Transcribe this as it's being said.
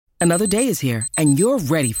Another day is here, and you're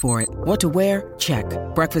ready for it. What to wear? Check.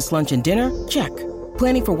 Breakfast, lunch, and dinner? Check.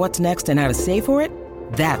 Planning for what's next and how to save for it?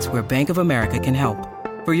 That's where Bank of America can help.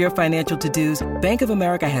 For your financial to-dos, Bank of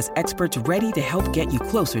America has experts ready to help get you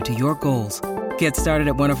closer to your goals. Get started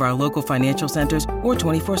at one of our local financial centers or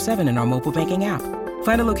 24/7 in our mobile banking app.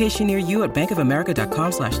 Find a location near you at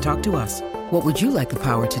bankofamerica.com/talktous. What would you like the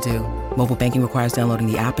power to do? Mobile banking requires downloading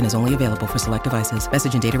the app and is only available for select devices.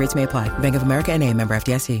 Message and data rates may apply. Bank of America N.A., member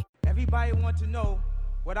FDIC. Everybody want to know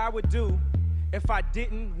what I would do if I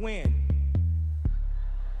didn't win.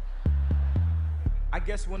 I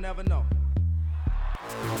guess we'll never know.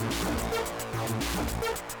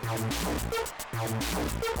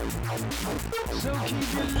 So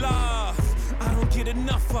keep your love, I don't get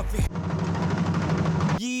enough of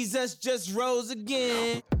it. Jesus just rose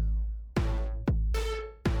again.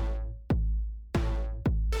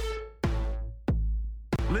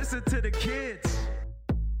 Listen to the kids.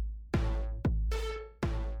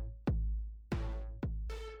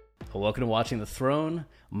 Welcome to Watching the Throne.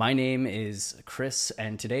 My name is Chris,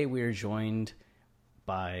 and today we are joined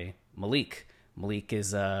by Malik. Malik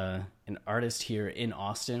is an artist here in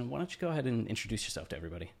Austin. Why don't you go ahead and introduce yourself to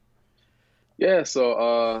everybody? Yeah,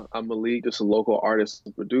 so I'm Malik, just a local artist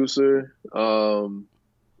and producer,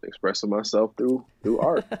 expressing myself through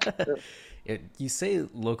art. Yeah. You say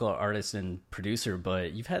local artist and producer,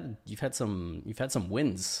 but you've had some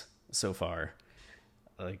wins so far.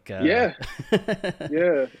 Yeah,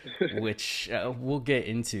 which we'll get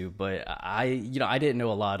into, but I didn't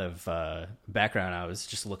know a lot of background. I was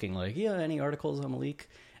just looking like, any articles on Malik,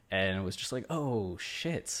 and it was just like, oh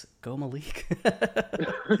shit, go Malik.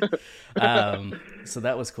 So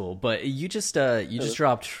that was cool. But you just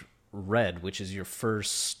dropped Red, which is your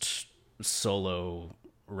first solo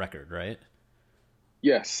record, right?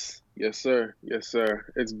 Yes, sir.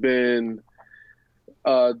 It's been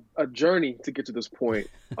a journey to get to this point.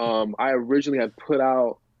 I originally had put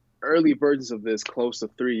out early versions of this close to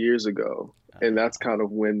 3 years ago, and that's kind of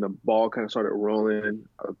when the ball kind of started rolling.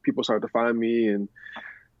 People started to find me and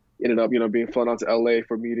ended up, being flown out to LA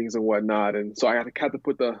for meetings and whatnot. And so I had to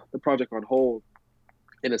put the project on hold,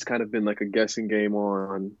 and it's kind of been like a guessing game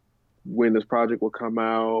on when this project will come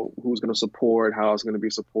out, who's going to support, how it's going to be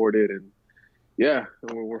supported, and yeah,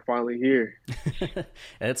 we're finally here. And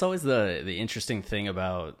it's always the interesting thing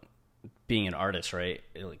about being an artist, right?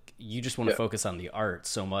 Like, you just want to focus on the art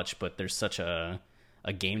so much, but there's such a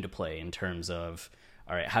game to play in terms of,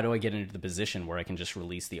 all right, how do I get into the position where I can just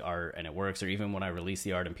release the art and it works? Or even when I release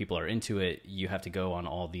the art and people are into it, you have to go on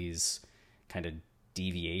all these kind of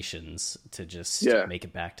deviations to just make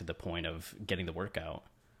it back to the point of getting the work out.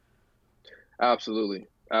 Absolutely.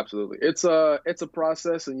 It's a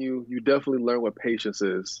process, and you definitely learn what patience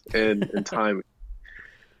is and timing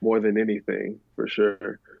more than anything, for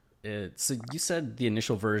sure. So you said the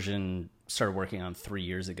initial version started working on 3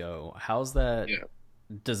 years ago. How's that? Yeah.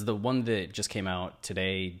 Does the one that just came out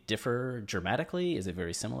today differ dramatically? Is it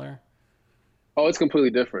very similar? Oh, it's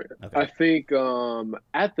completely different. Okay. I think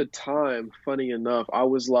at the time, funny enough, I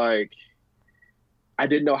was like, I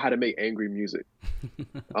didn't know how to make angry music.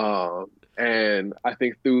 And I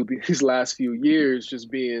think through these last few years, just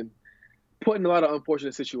being put in a lot of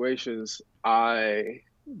unfortunate situations, I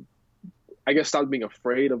guess stopped being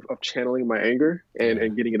afraid of channeling my anger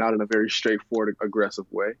and getting it out in a very straightforward, aggressive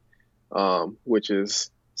way, which is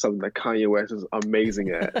something that Kanye West is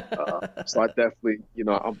amazing at. So I definitely,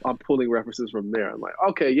 I'm pulling references from there. I'm like,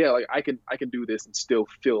 okay, yeah, like I can do this and still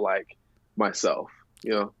feel like myself,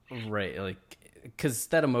 Right, like, because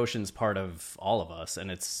that emotion's part of all of us, and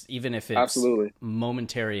it's, even if it's absolutely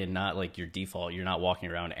momentary and not like your default, you're not walking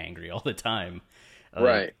around angry all the time.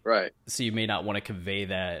 Right. So you may not want to convey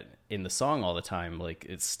that in the song all the time. Like,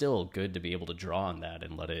 it's still good to be able to draw on that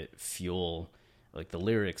and let it fuel, like, the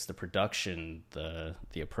lyrics, the production, the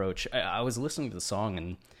approach. I was listening to the song,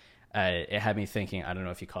 and it had me thinking, I don't know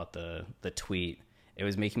if you caught the tweet. It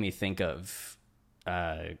was making me think of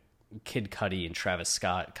Kid Cudi and Travis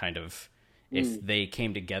Scott, kind of, if they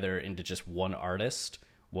came together into just one artist,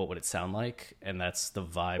 what would it sound like? And that's the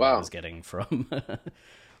vibe I was getting from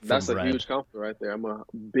that's a Red. huge compliment right there. I'm a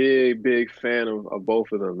big fan of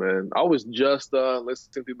both of them, man. I was just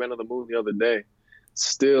listening to Man of the Moon the other day.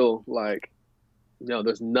 Still, like,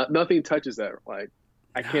 there's nothing touches that. Like,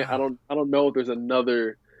 I don't know if there's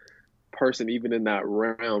another person even in that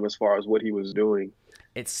realm as far as what he was doing.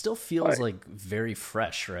 It still feels like very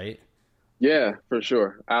fresh, right? Yeah, for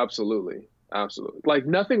sure. Absolutely. Like,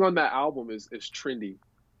 nothing on that album is trendy,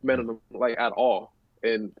 like, at all.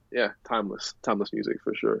 And yeah, timeless music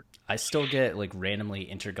for sure. I still get like randomly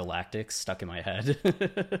Intergalactic stuck in my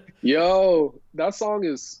head. Yo, that song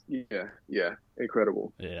is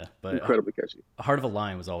incredible. Yeah, but Incredibly catchy. Heart of a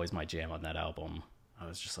Lion was always my jam on that album. I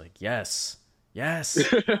was just like, yes, yes.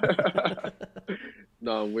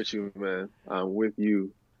 No, I'm with you, man. I'm with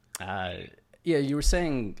you. Yeah, you were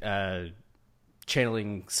saying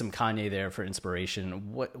channeling some Kanye there for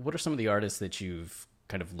inspiration. What are some of the artists that you've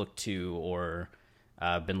kind of looked to or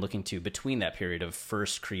been looking to between that period of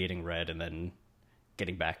first creating Red and then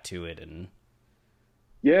getting back to it? And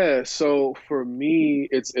Yeah, so for me,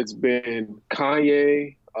 it's been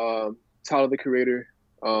Kanye, Tyler the Creator,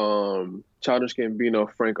 Childish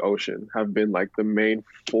Gambino, Frank Ocean have been like the main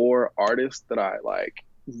four artists that I like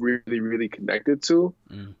really connected to.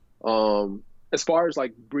 As far as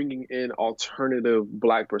like bringing in alternative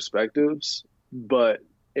Black perspectives, but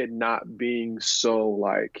it not being so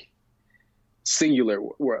like singular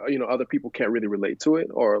where, you know, other people can't really relate to it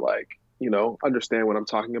or like, you know, understand what I'm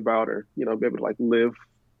talking about or, you know, be able to like live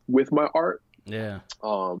with my art. yeah,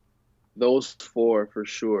 Those four for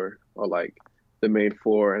sure are like the main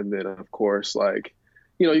four. And then of course, like,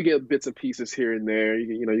 you know, you get bits and pieces here and there.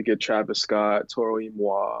 You get Travis Scott, Toro y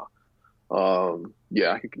Moi.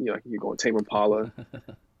 I can keep going Tame Impala.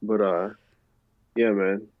 But yeah,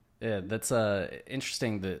 man. yeah, that's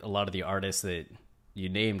interesting that a lot of the artists that you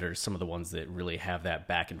named are some of the ones that really have that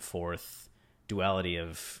back and forth duality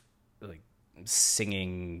of like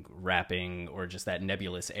singing, rapping, or just that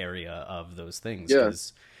nebulous area of those things. Yeah.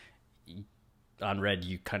 'Cause on Red,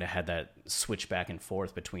 you kind of had that switch back and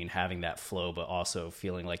forth between having that flow, but also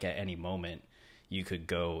feeling like at any moment you could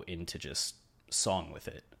go into just song with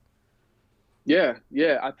it. Yeah.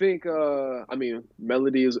 I think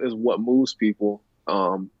melody is what moves people.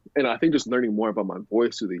 And I think just learning more about my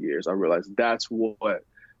voice through the years, I realized that's what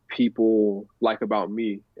people like about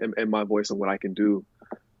me and my voice and what I can do.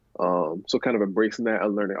 So kind of embracing that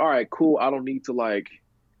and learning, all right, cool. I don't need to like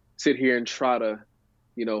sit here and try to,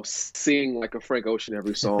 you know, sing like a Frank Ocean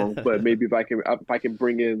every song, but maybe if I can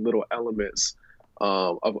bring in little elements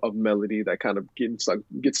of melody that kind of get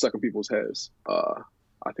stuck in people's heads,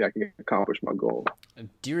 I think I can accomplish my goal.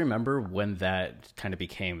 Do you remember when that kind of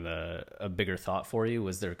became a bigger thought for you?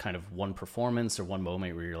 Was there kind of one performance or one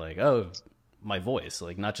moment where you're like, oh, my voice,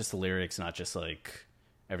 like not just the lyrics, not just like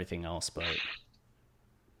everything else, but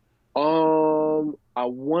I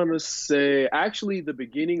want to say actually the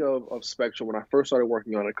beginning of Spectrum, when I first started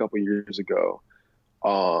working on it a couple years ago,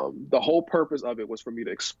 the whole purpose of it was for me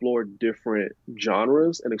to explore different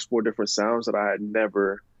genres and explore different sounds that I had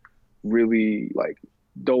never really like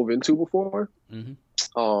dove into before.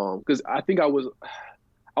 Because I think I was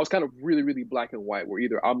kind of really black and white, where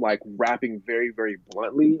either I'm like rapping very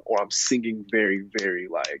bluntly or I'm singing very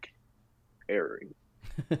like airy.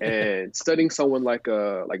 And studying someone like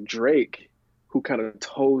Drake, who kind of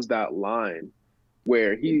toes that line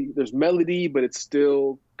where there's melody, but it's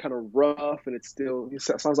still kind of rough and it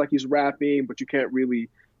sounds like he's rapping, but you can't really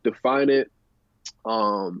define it.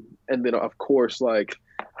 And then of course, like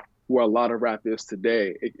where a lot of rap is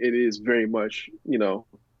today, it is very much, you know,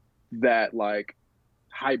 that like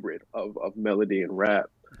hybrid of melody and rap.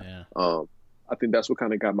 yeah. I think that's what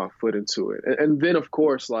kind of got my foot into it. And then of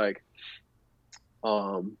course, like,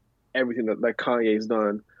 everything that Kanye's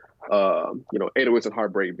done, you know, 808s and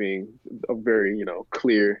Heartbreak being a very, you know,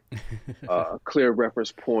 clear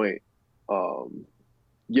reference point. I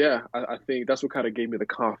think that's what kind of gave me the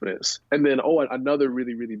confidence. And then, another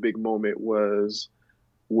really big moment was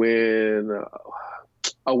when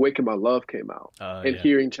Awaken My Love came out, and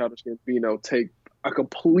hearing Childish Gambino take a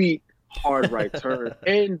complete hard right turn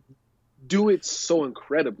and do it so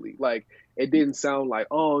incredibly. Like, it didn't sound like,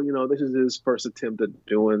 oh, you know, this is his first attempt at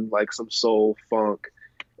doing like some soul funk.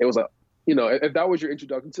 It was you know, if that was your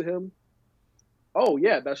introduction to him, oh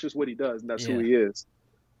yeah, that's just what he does and that's who he is.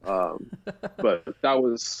 But that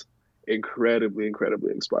was incredibly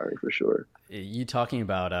inspiring for sure. You talking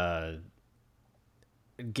about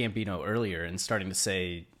Gambino earlier and starting to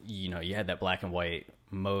say, you know, you had that black and white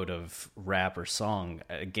mode of rap or song.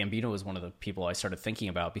 Gambino was one of the people I started thinking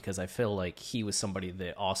about because I feel like he was somebody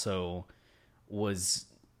that also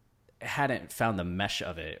hadn't found the mesh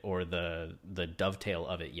of it or the dovetail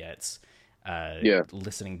of it yet.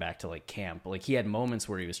 Listening back to like Camp, like he had moments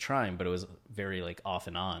where he was trying, but it was very like off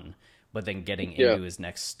and on. But then getting into his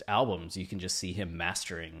next albums, you can just see him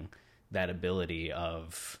mastering that ability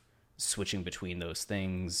of switching between those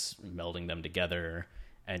things, melding them together,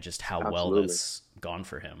 and just how well that's gone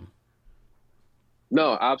for him.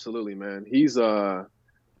 No, absolutely, man. He's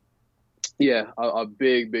Yeah, a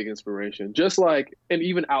big, big inspiration. Just like, and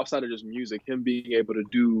even outside of just music, him being able to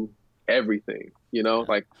do everything,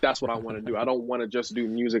 like that's what I want to do. I don't want to just do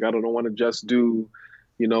music. I don't want to just do,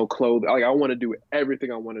 clothes. Like I want to do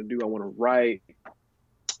everything I want to do. I want to write.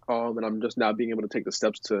 And I'm just not being able to take the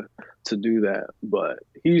steps to do that. But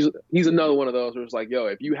he's another one of those where it's like, yo,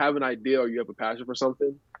 if you have an idea or you have a passion for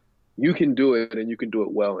something, you can do it and you can do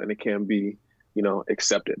it well, and it can be,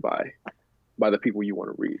 accepted by the people you want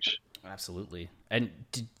to reach. Absolutely. And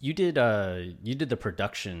you did the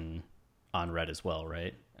production on Red as well,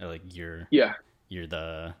 right? Like you're the you're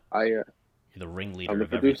the ringleader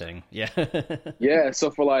of everything. Yeah. Yeah.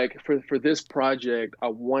 So for this project, I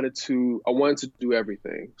wanted to do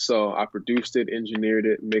everything. So I produced it, engineered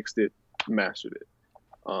it, mixed it, mastered it.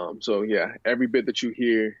 So yeah, every bit that you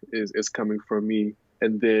hear is coming from me.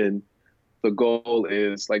 And then the goal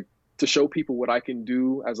is like to show people what I can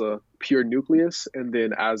do as a pure nucleus. And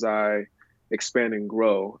then as I expand and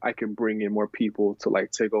grow, I can bring in more people to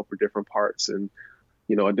like take over different parts and,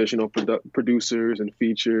 additional producers and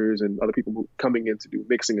features and other people coming in to do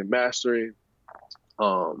mixing and mastering.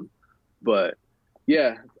 But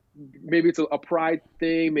yeah, maybe it's a pride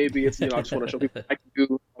thing. Maybe it's, I just want to show people what I can do.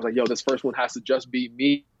 I was like, yo, this first one has to just be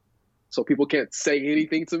me, so people can't say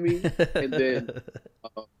anything to me, and then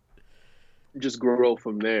just grow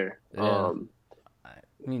from there. Yeah.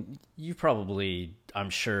 I mean, you've probably, I'm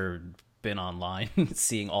sure, been online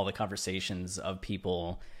seeing all the conversations of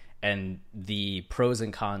people and the pros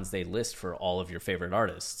and cons they list for all of your favorite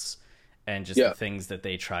artists, and just the things that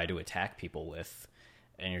they try to attack people with.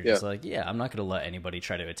 And you're just like, yeah, I'm not going to let anybody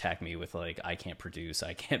try to attack me with like, I can't produce,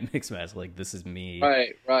 I can't mix master. Like, this is me,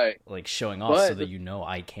 right, like showing off so that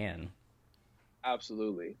I can.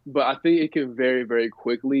 Absolutely. But I think it can very, very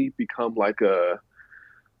quickly become like a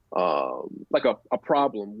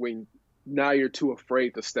problem when now you're too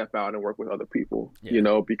afraid to step out and work with other people,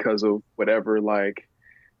 because of whatever like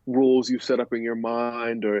rules you set up in your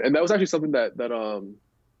mind. And that was actually something that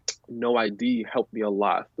No ID helped me a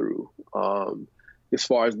lot through, as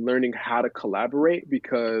far as learning how to collaborate,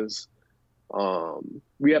 because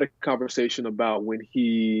we had a conversation about when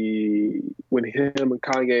him and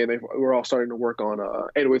Kanye, they were all starting to work on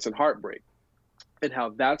 808s and Heartbreak, and how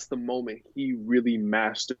that's the moment he really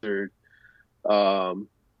mastered.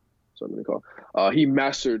 He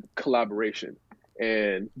mastered collaboration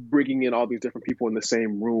and bringing in all these different people in the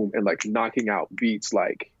same room and like knocking out beats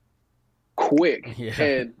like quick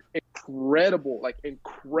and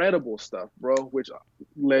incredible stuff, bro, which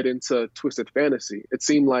led into Twisted Fantasy. It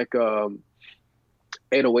seemed like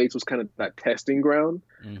 808s was kind of that testing ground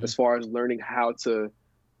as far as learning how to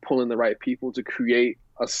pull in the right people to create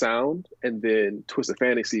a sound. And then Twisted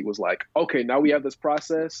Fantasy was like, okay, now we have this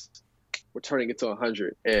process, we're turning it to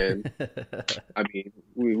 100. And I mean,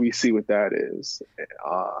 we see what that is.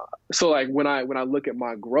 So like when I look at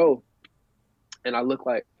my growth, and I look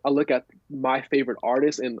at my favorite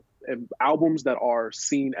artists and albums that are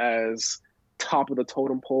seen as top of the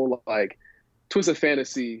totem pole, like Twisted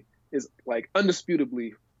Fantasy is like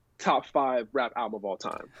undisputably top 5 rap album of all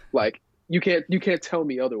time. Like you can't tell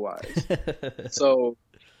me otherwise. So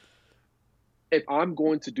if I'm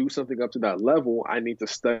going to do something up to that level, I need to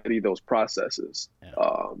study those processes.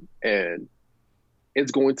 And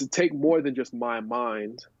it's going to take more than just my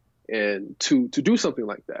mind and to do something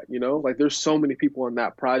like that, like there's so many people on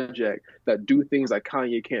that project that do things like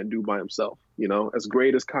Kanye can't do by himself, as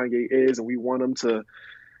great as Kanye is. And we want him to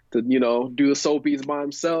do the soul beats by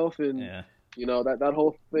himself. And, that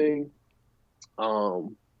whole thing,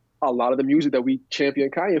 a lot of the music that we champion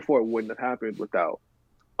Kanye for wouldn't have happened without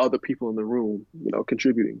other people in the room,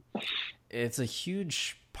 contributing. It's a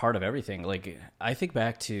huge part of everything. Like I think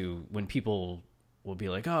back to when people will be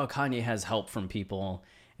like, oh, Kanye has help from people.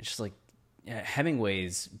 It's just like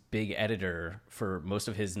Hemingway's big editor for most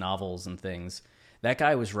of his novels and things. That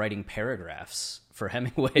guy was writing paragraphs for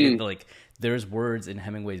Hemingway. Like there's words in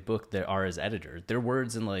Hemingway's book that are his editor. There are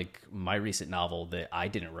words in like my recent novel that I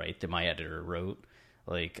didn't write that my editor wrote.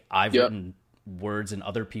 Like I've written words in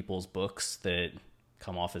other people's books that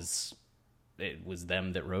come off as it was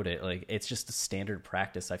them that wrote it. Like it's just a standard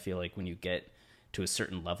practice. I feel like when you get to a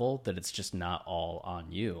certain level that it's just not all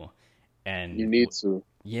on you. And you need to.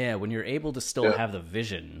 Yeah, when you're able to still have the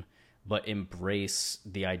vision, but embrace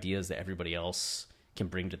the ideas that everybody else can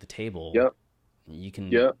bring to the table, you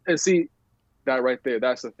can. Yeah, and see that right there.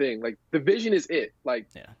 That's the thing. Like the vision is it. Like,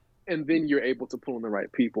 and then you're able to pull in the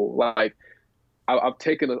right people. Like, I've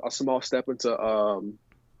taken a small step into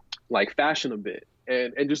like fashion a bit,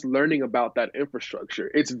 and just learning about that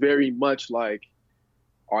infrastructure. It's very much like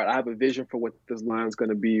all right, I have a vision for what this line's going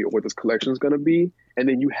to be or what this collection is going to be. And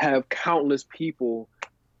then you have countless people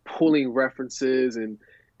pulling references and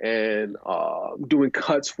doing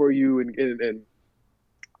cuts for you and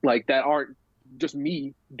like that aren't just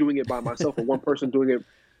me doing it by myself or one person doing it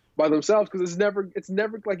by themselves, because it's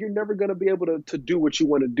never like you're never going to be able to do what you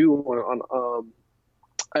want to do on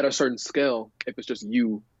at a certain scale if it's just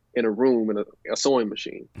you in a room and a sewing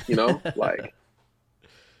machine, you know. Like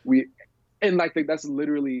that's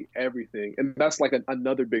literally everything. And that's like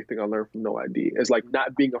another big thing I learned from No ID is like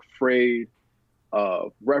not being afraid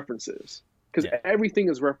of references, because everything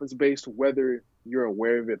is reference based, whether you're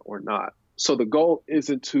aware of it or not. So the goal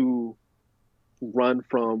isn't to run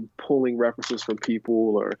from pulling references from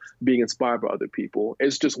people or being inspired by other people.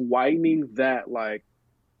 It's just widening that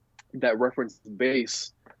reference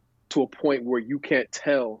base to a point where you can't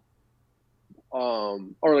tell, or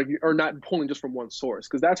not pulling just from one source,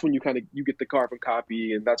 because that's when you get the carbon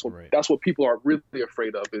copy, and that's what people are really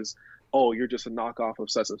afraid of is, oh, you're just a knockoff of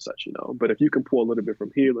such and such, you know. But if you can pull a little bit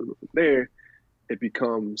from here, a little bit from there, it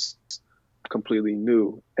becomes completely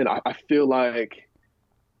new. And I feel like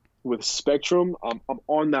with Spectrum, I'm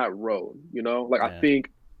on that road, you know. Like I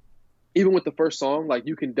think even with the first song, like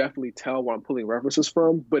you can definitely tell where I'm pulling references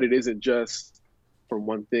from, but it isn't just from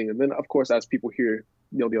one thing. And then of course, as people hear,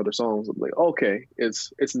 you know, the other songs, I'm like, okay,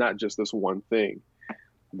 it's not just this one thing.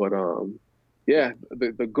 But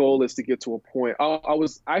the goal is to get to a point. I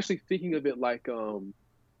was actually thinking of it like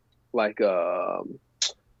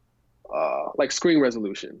screen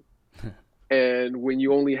resolution. And when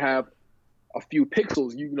you only have a few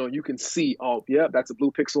pixels, you can see, oh yeah, that's a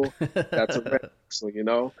blue pixel, that's a red pixel, you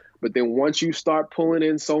know. But then once you start pulling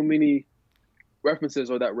in so many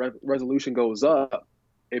references, or that resolution goes up,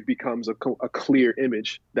 it becomes a clear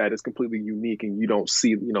image that is completely unique, and you don't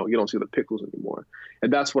see the pixels anymore.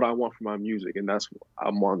 And that's what I want for my music, and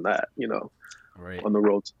I'm on that, you know, on the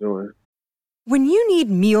road to doing. When you need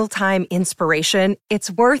mealtime inspiration,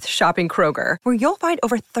 it's worth shopping Kroger, where you'll find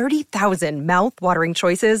over 30,000 mouth-watering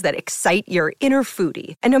choices that excite your inner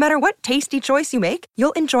foodie. And no matter what tasty choice you make,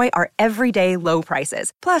 you'll enjoy our everyday low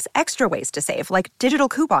prices, plus extra ways to save, like digital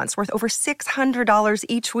coupons worth over $600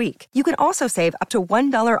 each week. You can also save up to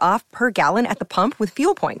 $1 off per gallon at the pump with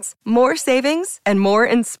fuel points. More savings and more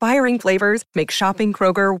inspiring flavors make shopping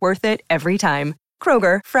Kroger worth it every time.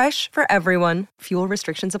 Kroger, fresh for everyone. Fuel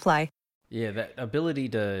restrictions apply. Yeah, that ability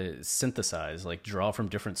to synthesize, like draw from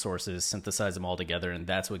different sources, synthesize them all together, and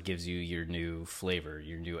that's what gives you your new flavor,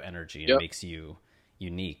 your new energy, and makes you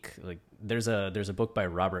unique. Like there's a book by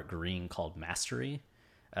Robert Greene called Mastery,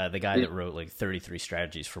 the guy that wrote like 33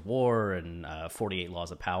 Strategies for War and 48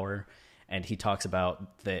 Laws of Power, and he talks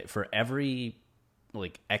about that for every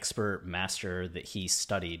like expert master that he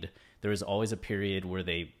studied, there was always a period where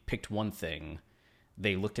they picked one thing,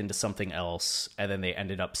 they looked into something else, and then they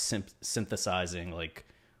ended up synthesizing like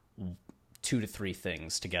 2 to 3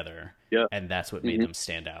 things together. Yeah. And that's what made them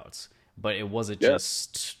stand out. But it wasn't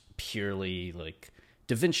just purely like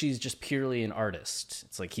Da Vinci's just purely an artist.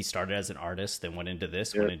 It's like he started as an artist, then went into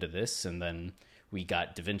this, and then we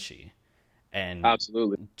got Da Vinci. And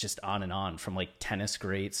absolutely just on and on, from like tennis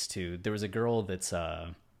greats to, there was a girl that's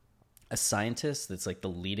a scientist that's like the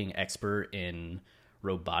leading expert in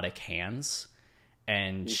robotic hands.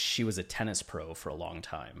 And she was a tennis pro for a long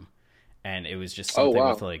time. And it was just something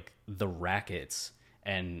with like the rackets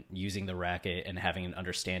and using the racket and having an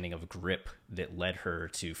understanding of grip that led her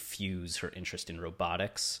to fuse her interest in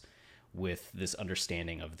robotics with this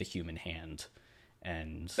understanding of the human hand.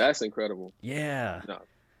 And that's incredible. Yeah. No,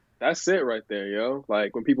 that's it right there, yo.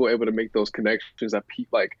 Like when people are able to make those connections that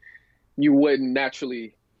like you wouldn't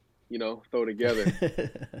naturally, you know, throw together.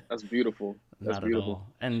 That's beautiful. That's Not beautiful. At all.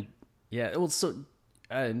 And yeah, well, so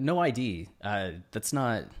No ID. That's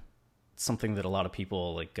not something that a lot of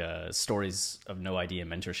people like. Stories of No ID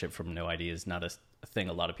and mentorship from No ID is not a thing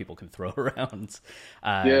a lot of people can throw around.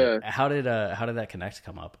 How did that connect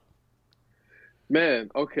come up?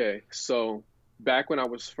 Man, okay. So back when I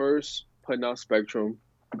was first putting out Spectrum,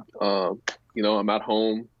 you know, I'm at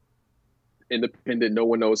home, independent. No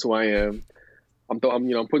one knows who I am. I'm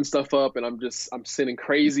putting stuff up, and I'm sending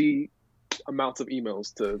crazy amounts of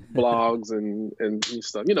emails to blogs and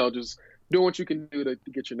stuff, you know, just doing what you can do to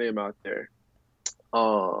get your name out there.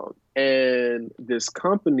 And this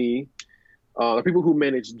company, the people who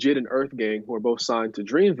manage JIT and Earth Gang, who are both signed to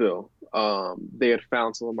Dreamville, they had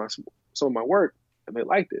found some of my work and they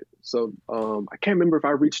liked it. So I can't remember if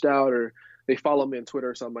I reached out or they followed me on Twitter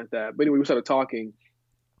or something like that. But anyway, we started talking,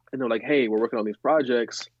 and they're like, "Hey, we're working on these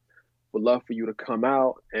projects. Would love for you to come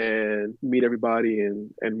out and meet everybody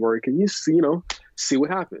and work, and see what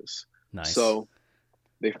happens." Nice. So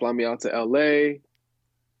They fly me out to LA.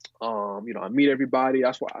 I meet everybody.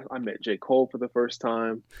 That's why I met J. Cole for the first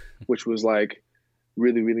time, which was like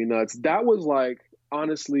really, really nuts. That was like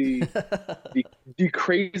honestly the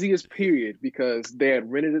craziest period because they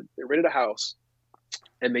rented a house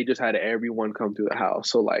and they just had everyone come to the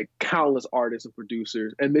house. So like countless artists and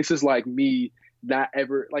producers. And this is like me not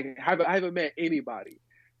ever like I haven't met anybody.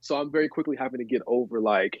 So I'm very quickly having to get over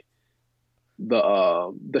like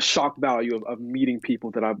the shock value of meeting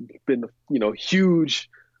people that I've been, huge,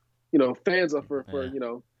 fans of for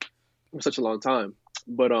such a long time.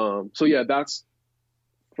 But so yeah, that's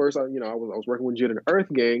first. I was working with Jid and Earth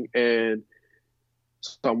Gang, and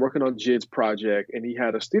so I'm working on Jid's project, and he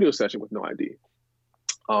had a studio session with No ID.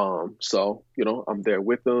 So I'm there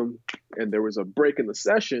with them, and there was a break in the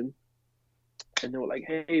session, and they were like,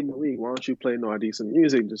 "Hey Malik, why don't you play No ID some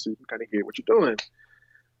music just so you can kind of hear what you're doing?"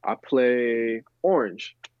 I play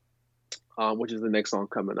Orange, which is the next song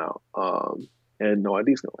coming out. And No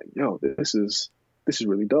ID's kind of like, "Yo, this is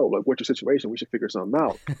really dope. Like, what's your situation? We should figure something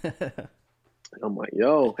out." And I'm like,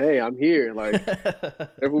 "Yo, hey, I'm here. Like,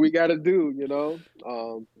 whatever we got to do,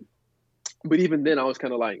 But even then, I was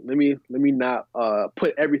kind of like, let me not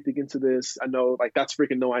put everything into this. I know, like, that's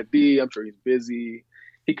freaking No ID. I'm sure he's busy.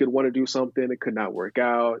 He could want to do something. It could not work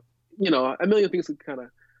out. A million things could kind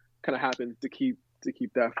of happen to keep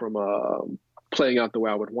that from playing out the way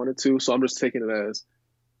I would want it to. So I'm just taking it as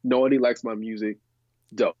No ID likes my music.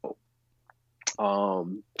 Dope. A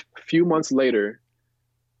few months later,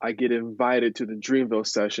 I get invited to the Dreamville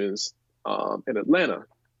sessions in Atlanta,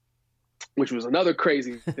 which was another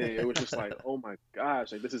crazy thing. It was just like, oh my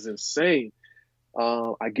gosh, like this is insane.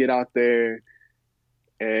 I get out there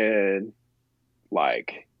and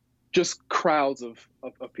like just crowds of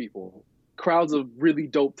people, crowds of really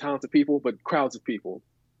dope, talented people, but crowds of people.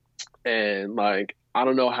 And like, I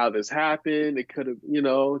don't know how this happened. It could have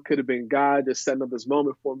been God just setting up this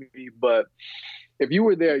moment for me. But if you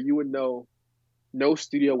were there, you would know no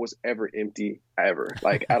studio was ever empty, ever,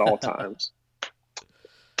 like at all times.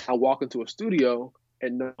 I walk into a studio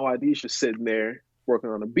and No ID's just sitting there working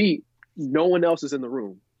on a beat. No one else is in the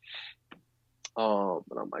room. And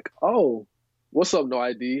I'm like, "Oh, what's up, No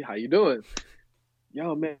ID? How you doing?"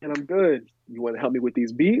 "Yo, man, I'm good. You want to help me with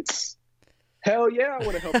these beats?" "Hell yeah, I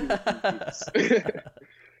want to help you with these beats."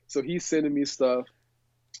 So he's sending me stuff.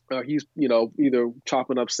 He's, either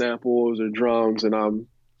chopping up samples or drums, and I'm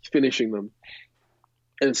finishing them.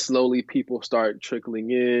 And slowly people start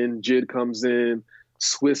trickling in. Jid comes in.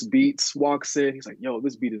 Swiss Beats walks in. He's like, "Yo,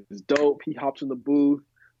 this beat is dope." He hops in the booth,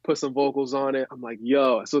 puts some vocals on it. I'm like,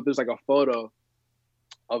 "Yo." So there's like a photo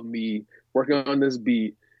of me working on this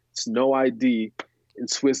beat. It's No ID and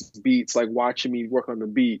Swiss Beats like watching me work on the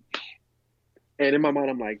beat. And in my mind,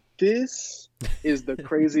 I'm like, this is the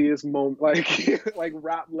craziest moment. Like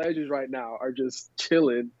rap legends right now are just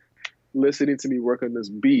chilling, listening to me work on this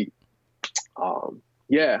beat. And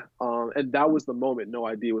that was the moment No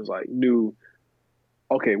ID was like, knew,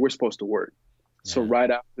 okay, we're supposed to work. Yeah. So right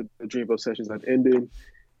after the Dreamville sessions had ended,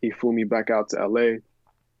 he flew me back out to LA,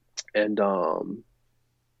 and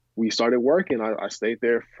we started working. I stayed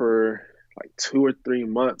there for like 2 or 3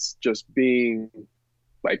 months, just being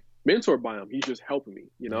like mentored by him. He's just helping me,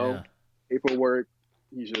 paperwork.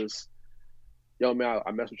 He's just, "Yo, man,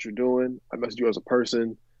 I mess what you're doing. I mess you as a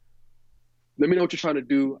person. Let me know what you're trying to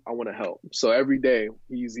do. I want to help." So every day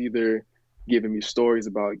he's either giving me stories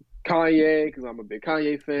about Kanye, because I'm a big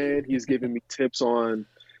Kanye fan. He's giving me tips on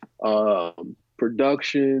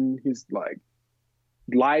production. He's like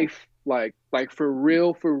life, like for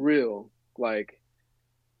real, like,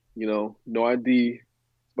 No ID,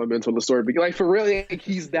 my mentor story, but like for real, like,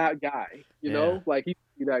 he's that guy, like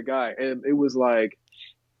he's that guy. And it was like,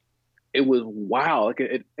 it was wow.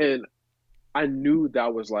 Like and I knew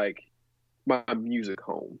that was like my music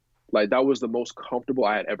home. Like that was the most comfortable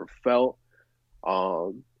I had ever felt.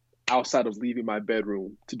 Outside of leaving my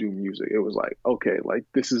bedroom to do music, it was like, okay, like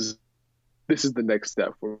this is the next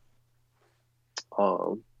step for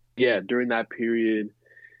during that period,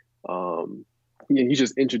 he's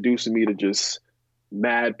just introducing me to just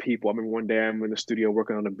mad people. I remember one day I'm in the studio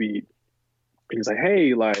working on a beat, and he's like,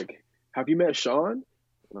 "Hey, like, have you met Sean?"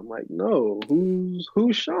 And I'm like, "No,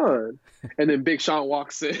 who's Sean?" And then Big Sean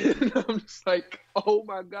walks in. I'm just like, "Oh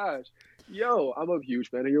my gosh. Yo, I'm a huge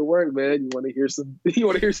fan of your work, man. You want to hear some music?"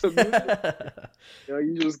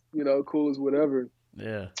 You just, cool as whatever.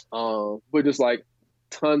 Yeah. But just like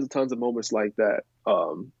tons of moments like that,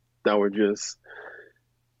 that were just,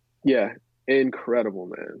 incredible,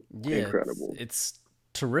 man. Yeah, incredible. It's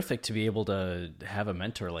terrific to be able to have a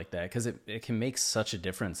mentor like that, because it can make such a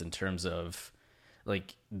difference in terms of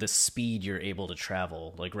like the speed you're able to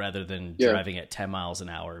travel, like rather than Yeah. driving at 10 miles an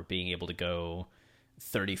hour, being able to go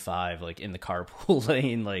 35, like in the carpool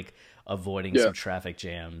lane, like avoiding Yeah. some traffic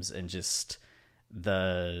jams, and just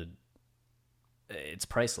it's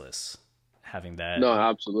priceless having that. No,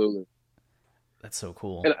 absolutely. That's so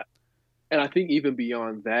cool. And I think even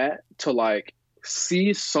beyond that, to like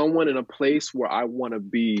see someone in a place where I want to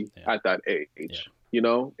be Yeah. at that age, Yeah. you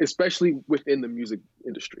know, especially within the music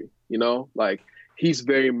industry, you know, like he's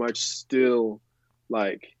very much still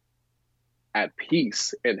like at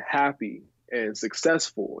peace and happy and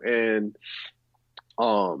successful. And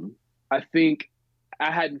I think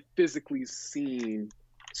I hadn't physically seen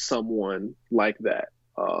someone like that.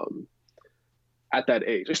 At that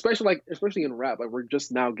age, especially in rap, like we're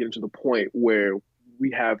just now getting to the point where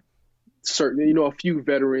we have certain, you know, a few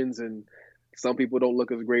veterans, and some people don't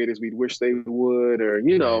look as great as we'd wish they would, or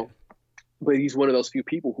you know, but he's one of those few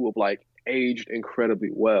people who have like aged incredibly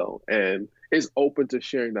well and is open to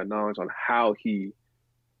sharing that knowledge on how he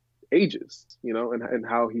ages, you know, and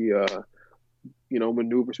how he you know,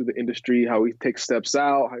 maneuvers through the industry, how he takes steps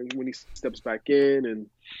out, when he steps back in, and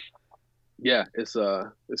yeah, it's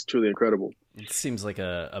truly incredible. It seems like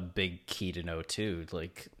a big key to know too,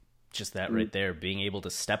 like just that right there, being able to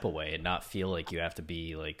step away and not feel like you have to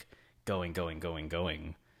be like going,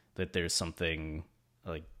 that there's something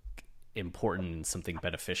like important and something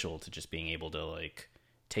beneficial to just being able to like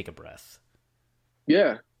take a breath.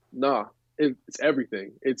 Yeah, no, it's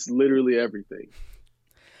everything. It's literally everything.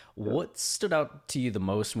 What stood out to you the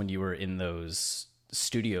most when you were in those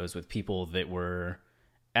studios with people that were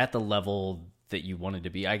at the level that you wanted to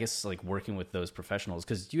be? I guess like working with those professionals,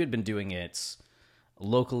 because you had been doing it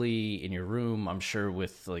locally in your room, I'm sure,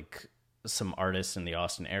 with like some artists in the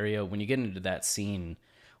Austin area. When you get into that scene,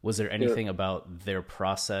 was there anything about their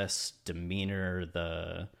process, demeanor,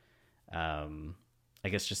 the I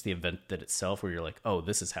guess just the event that itself, where you're like, oh,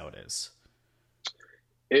 this is how it is?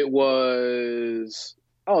 It was,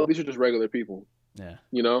 oh, these are just regular people. Yeah.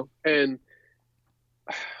 You know? And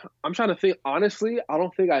I'm trying to think, honestly, I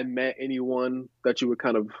don't think I met anyone that you would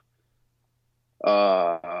kind of,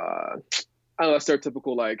 I don't know,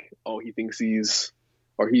 stereotypical, like, oh, he thinks he's,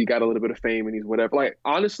 or he got a little bit of fame and he's whatever. Like,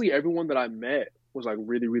 honestly, everyone that I met was like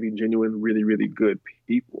really, really genuine, really, really good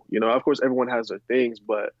people. You know, of course, everyone has their things,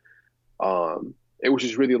 but it was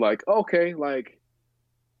just really like, okay, like,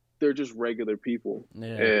 they're just regular people.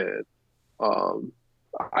 Yeah. And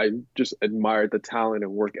I just admired the talent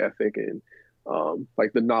and work ethic and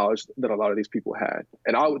like the knowledge that a lot of these people had.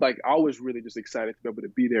 And I was really just excited to be able to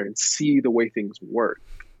be there and see the way things work,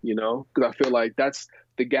 you know, because I feel like that's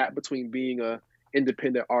the gap between being a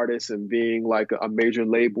independent artist and being like a major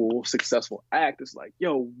label successful act. Is like,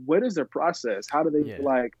 yo, what is their process? How do they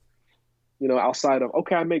like, you know, outside of,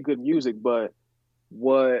 okay, I make good music, but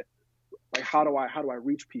what, like, how do I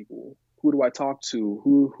reach people? Who do I talk to?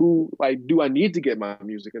 Who like, do I need to get my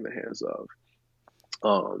music in the hands of?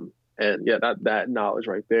 And yeah, that knowledge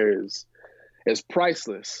right there is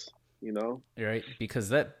priceless, you know? Right. Because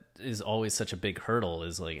that is always such a big hurdle,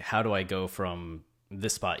 is like, how do I go from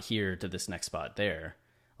this spot here to this next spot there?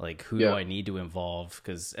 Like, who do I need to involve?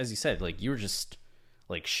 Because as you said, like, you were just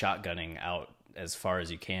like shotgunning out as far as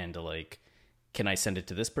you can to like, can I send it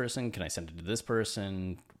to this person? Can I send it to this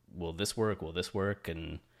person? Will this work? Will this work?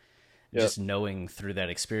 And just knowing through that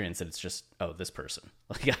experience that it's just, oh, this person.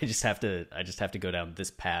 Like, I just have to go down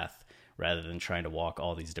this path rather than trying to walk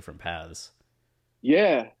all these different paths.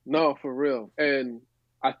 Yeah, no, for real. And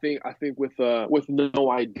I think with No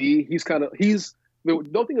ID,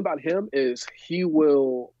 the thing about him is he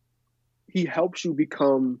helps you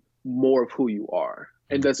become more of who you are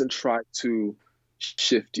and doesn't try to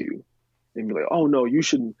shift you and be like, oh no, you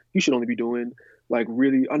should only be doing like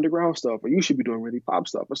really underground stuff, or you should be doing really pop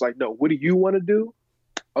stuff. It's like, no, what do you want to do?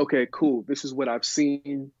 Okay, cool. This is what I've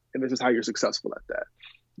seen, and this is how you're successful at that,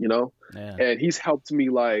 you know? Yeah. And he's helped me,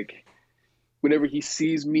 like, whenever he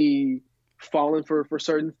sees me falling for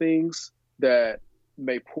certain things that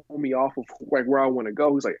may pull me off of like where I want to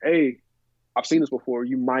go, he's like, hey, I've seen this before.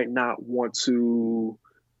 You might not want to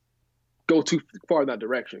go too far in that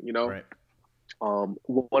direction, you know? Right.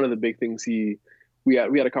 One of the big things we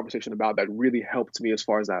had a conversation about that really helped me as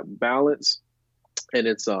far as that balance, and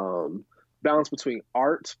it's balance between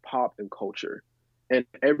art, pop, and culture. And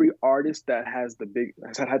every artist that has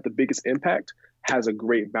had the biggest impact has a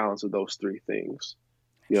great balance of those three things.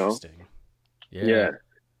 You know? Interesting. Yeah.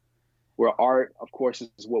 Where art, of course,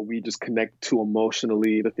 is what we just connect to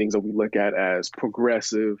emotionally, the things that we look at as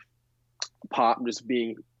progressive. Pop just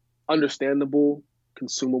being understandable,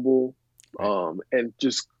 consumable, and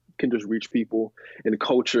just can just reach people. And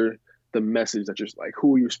culture the message that you're like,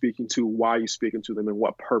 who you're speaking to, why you're speaking to them, and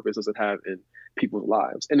what purpose does it have in people's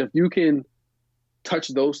lives. And if you can touch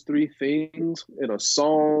those three things in a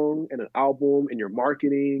song, in an album, in your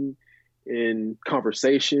marketing, in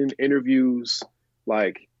conversation, interviews,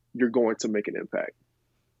 like, you're going to make an impact.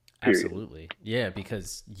 Period. Absolutely. Yeah,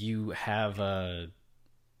 because you have a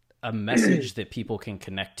message that people can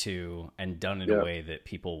connect to and done in a way that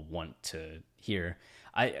people want to hear.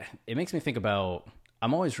 It makes me think about,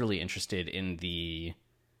 I'm always really interested in the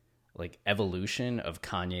like evolution of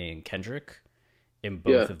Kanye and Kendrick in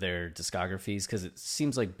both of their discographies, because it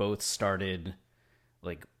seems like both started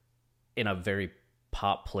like in a very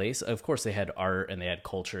pop place. Of course they had art and they had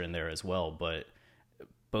culture in there as well, but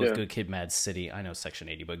both Good Kid, Mad City, I know Section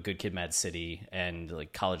 80, but Good Kid, Mad City and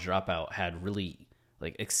like College Dropout had really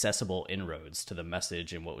like accessible inroads to the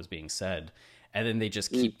message and what was being said. And then they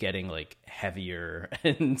just keep getting like heavier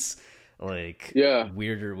and like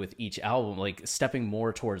weirder with each album, like stepping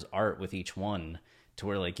more towards art with each one, to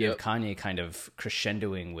where like you have Kanye kind of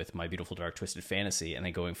crescendoing with My Beautiful Dark Twisted Fantasy and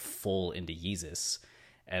then going full into Yeezus.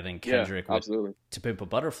 And then Kendrick with To Pimp a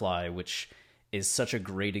Butterfly, which is such a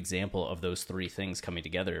great example of those three things coming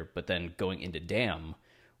together. But then going into Damn,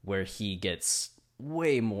 where he gets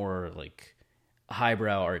way more like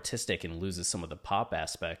highbrow artistic and loses some of the pop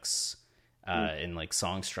aspects in like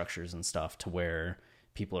song structures and stuff, to where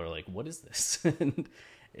people are like, what is this? And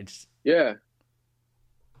it's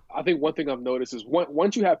I think one thing I've noticed is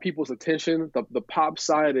once you have people's attention, the pop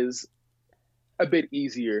side is a bit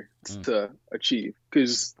easier to achieve,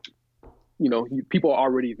 because people are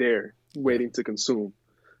already there waiting to consume.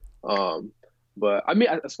 But I mean,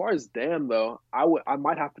 as far as Damn though, I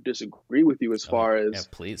might have to disagree with you as far as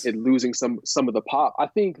it losing some of the pop. I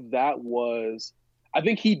think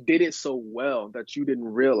he did it so well that you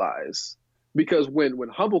didn't realize, because when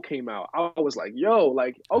Humble came out, I was like, yo,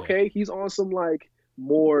 like, okay, he's on some like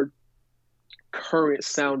more current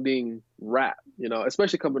sounding rap,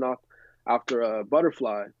 especially coming off after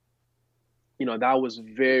Butterfly. That was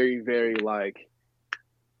very, very like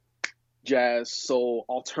jazz, soul,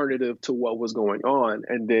 alternative to what was going on.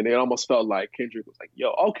 And then it almost felt like Kendrick was like,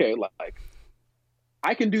 yo, okay, like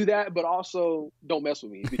I can do that, but also don't mess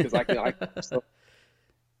with me, because I can so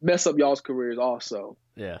mess up y'all's careers also.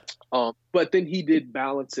 Yeah. But then he did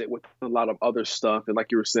balance it with a lot of other stuff, and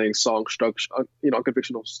like you were saying, song structure,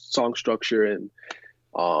 unconventional song structure, and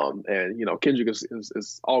Kendrick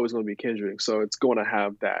is always going to be Kendrick, so it's going to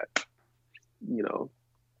have that,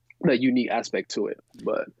 that unique aspect to it.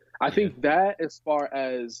 But I think that, as far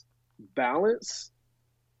as balance,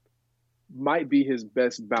 might be his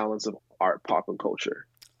best balance of art, pop, and culture.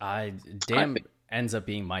 Damn ends up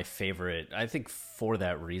being my favorite, I think, for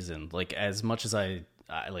that reason. Like, as much as I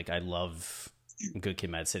love Good Kid,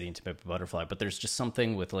 Mad City and To Pimp a Butterfly, but there's just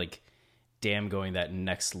something with like Damn going that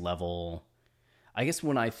next level. I guess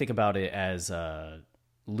when I think about it as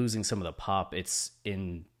losing some of the pop, it's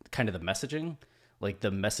in kind of the messaging. Like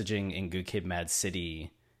the messaging in Good Kid, Mad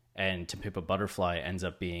City and To Pimp a Butterfly ends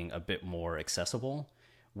up being a bit more accessible,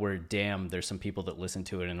 where Damn, there's some people that listen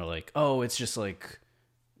to it and they're like, oh, it's just like,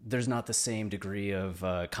 there's not the same degree of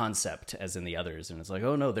concept as in the others. And it's like,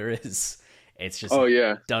 oh no, there is. It's just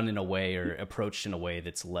done in a way, or approached in a way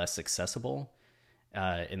that's less accessible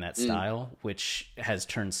in that style, which has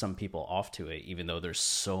turned some people off to it, even though there's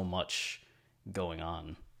so much going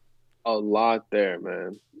on. A lot there,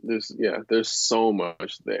 man. There's so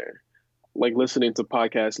much there. Like listening to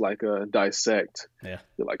podcasts like Dissect, you're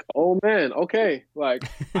like, oh man, okay, like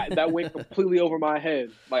that went completely over my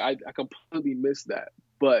head. Like I completely missed that.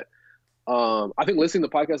 But I think listening to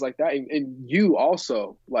podcasts like that, and you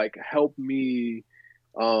also like helped me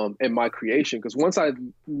in my creation, because once I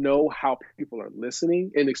know how people are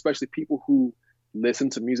listening, and especially people who listen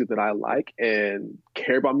to music that I like and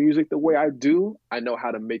care about music the way I do, I know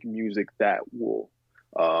how to make music that will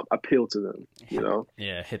appeal to them,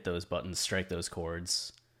 Yeah, hit those buttons, strike those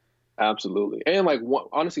chords. Absolutely. And like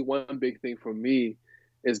honestly, one big thing for me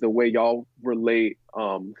is the way y'all relate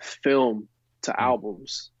film to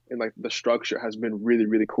albums, and like the structure has been really,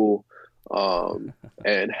 really cool,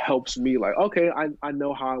 and helps me like, okay, I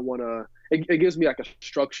know how I want to, it gives me like a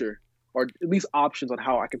structure, or at least options on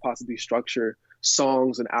how I can possibly structure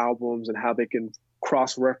songs and albums, and how they can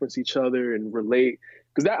cross-reference each other and relate.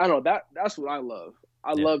 Because that's what I love.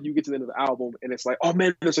 I love you get to the end of the album and it's like, oh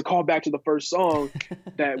man, there's a callback to the first song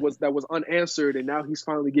that was unanswered, and now he's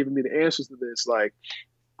finally giving me the answers to this. Like,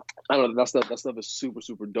 I don't know, that stuff is super,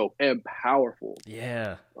 super dope and powerful.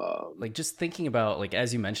 Yeah. Like just thinking about, like,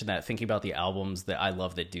 as you mentioned that, thinking about the albums that I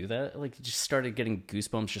love that do that, like just started getting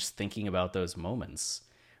goosebumps just thinking about those moments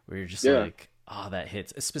where you're just like, Oh, that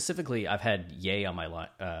hits. Specifically, I've had Ye on my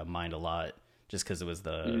mind a lot just because it was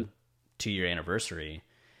the 2-year anniversary,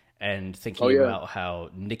 and thinking about how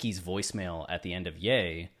Nicki's voicemail at the end of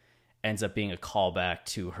Ye ends up being a callback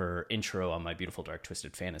to her intro on My Beautiful Dark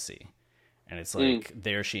Twisted Fantasy. And it's like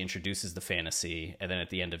there she introduces the fantasy, and then at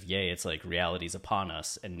the end of Ye, it's like reality's upon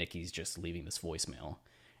us, and Nicki's just leaving this voicemail.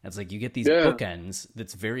 And it's like you get these bookends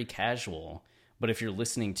that's very casual, but if you're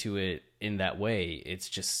listening to it in that way, it's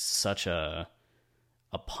just such a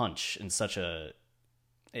punch and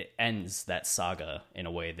it ends that saga in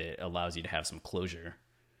a way that allows you to have some closure.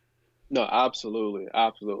 No, absolutely,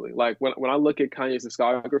 absolutely. Like when I look at Kanye's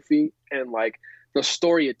discography and like the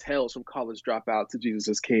story it tells from College Dropout to Jesus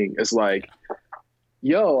is King, it's like,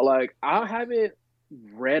 yo, like I haven't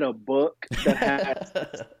read a book that has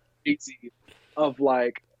crazy of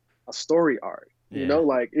like a story arc. You know,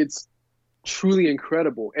 like it's truly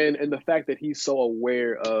incredible, and the fact that he's so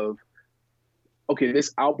aware of, okay,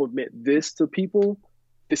 this album meant this to people.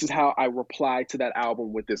 This is how I reply to that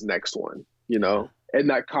album with this next one. You know, and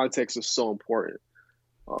that context is so important.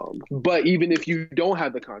 But even if you don't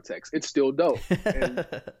have the context, it's still dope. And,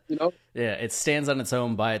 you know, yeah, it stands on its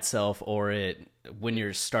own by itself, or when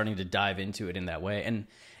you're starting to dive into it in that way. And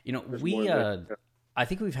you know, I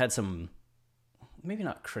think we've had some, maybe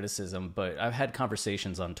not criticism, but I've had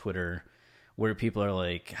conversations on Twitter where people are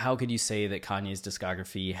like, how could you say that Kanye's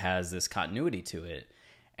discography has this continuity to it?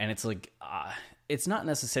 And it's like, it's not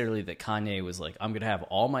necessarily that Kanye was like, I'm going to have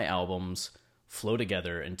all my albums flow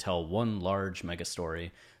together and tell one large mega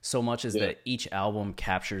story, so much as that each album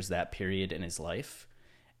captures that period in his life.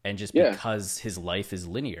 And just because his life is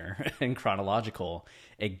linear and chronological,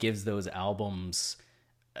 it gives those albums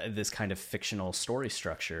this kind of fictional story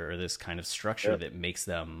structure, or this kind of structure that makes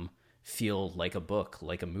them feel like a book,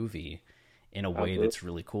 like a movie, in a way that's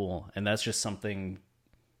really cool. And that's just something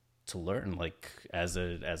to learn, like as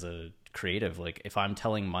a creative. Like if I'm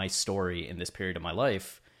telling my story in this period of my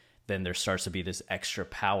life, then there starts to be this extra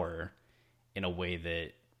power in a way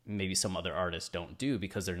that maybe some other artists don't do,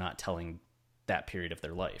 because they're not telling that period of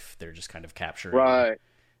their life. They're just kind of capturing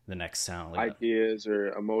the next sound, like ideas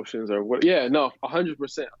or emotions or what. Yeah, no,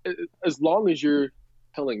 100%. As long as you're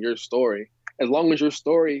telling your story, as long as your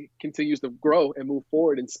story continues to grow and move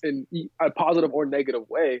forward in a positive or negative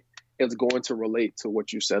way, it's going to relate to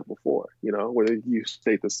what you said before. You know, whether you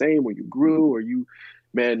stayed the same or you grew, or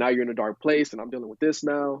now you're in a dark place and I'm dealing with this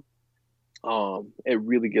now. It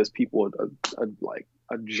really gives people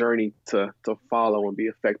a journey to follow and be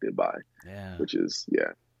affected by, which is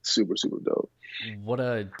super, super dope. What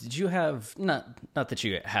did you have, not that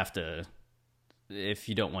you have to, if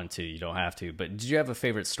you don't want to, you don't have to, but did you have a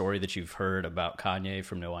favorite story that you've heard about Kanye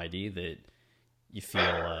from No ID that you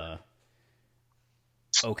feel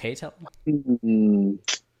okay telling?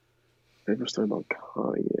 Favorite story about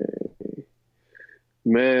Kanye?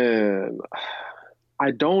 Man,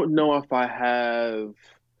 I don't know if I have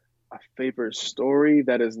a favorite story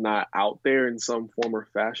that is not out there in some form or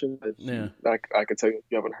fashion that I could tell you if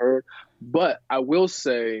you haven't heard. But I will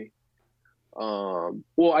say,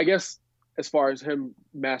 well, I guess as far as him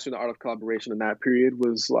mastering the art of collaboration in that period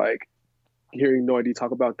was like, hearing No ID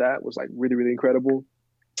talk about that was like really, really incredible.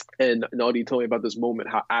 And No ID told me about this moment,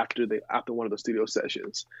 how after one of the studio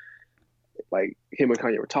sessions, like him and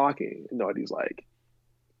Kanye were talking, and No ID's like,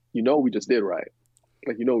 you know, we just did, right?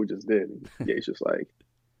 Like, you know, we just did. And Ye's just like,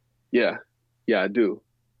 yeah, I do.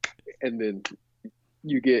 And then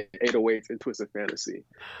you get 808s and Twisted Fantasy.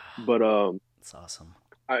 But it's awesome.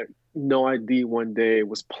 No ID one day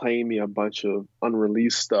was playing me a bunch of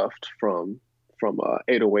unreleased stuff from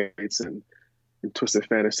 808s and Twisted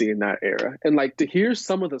Fantasy in that era. And like to hear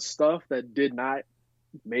some of the stuff that did not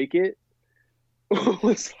make it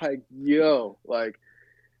was like, yo, like,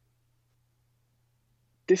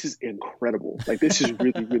 this is incredible. Like, this is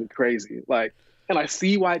really, really crazy. Like, and I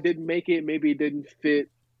see why it didn't make it. Maybe it didn't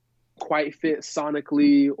quite fit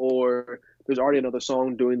sonically, or there's already another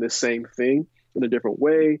song doing the same thing in a different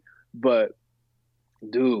way. But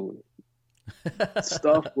dude,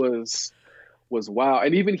 stuff was wow.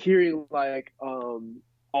 And even hearing like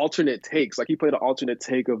alternate takes, like he played an alternate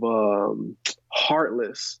take of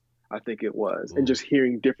Heartless, I think it was. Ooh. And just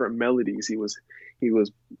hearing different melodies he was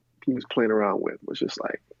playing around with was just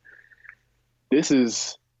like, this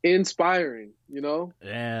is inspiring, you know?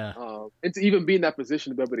 Yeah. And to even be in that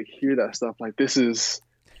position to be able to hear that stuff, like, this is,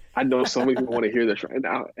 I know so many people want to hear this right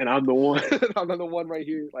now, and I'm the one, I'm the one right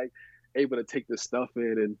here, like, able to take this stuff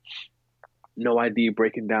in, and No ID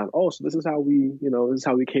breaking down, oh, so this is how we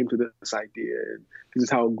came to this idea, and this is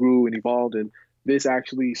how it grew and evolved, and this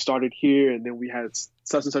actually started here, and then we had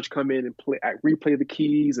such and such come in and replay the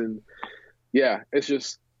keys, and yeah, it's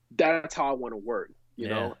just that's how I want to work. You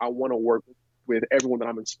Yeah. know, I want to work with everyone that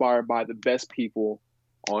I'm inspired by, the best people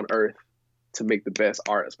on earth, to make the best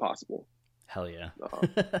art as possible. Hell yeah.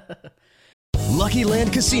 Lucky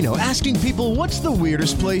Land Casino, asking people, what's the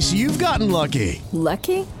weirdest place you've gotten lucky?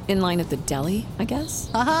 Lucky? In line at the deli, I guess?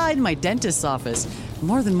 Aha, in my dentist's office.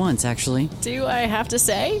 More than once, actually. Do I have to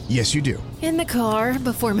say? Yes, you do. In the car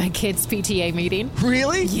before my kids' PTA meeting.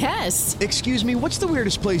 Really? Yes. Excuse me, what's the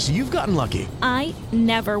weirdest place you've gotten lucky? I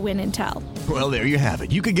never win and tell. Well, there you have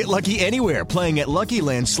it. You can get lucky anywhere, playing at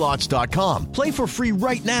LuckyLandSlots.com. Play for free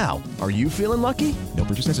right now. Are you feeling lucky? No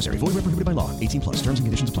purchase necessary. Void where prohibited by law. 18 plus. Terms and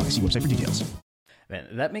conditions apply. See website for details. Man,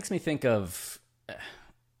 that makes me think of,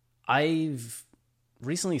 I've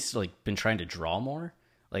recently been trying to draw more.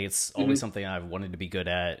 Like, it's always something I've wanted to be good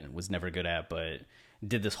at and was never good at, but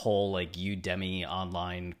did this whole like Udemy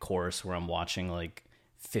online course where I'm watching like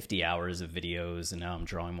 50 hours of videos, and now I'm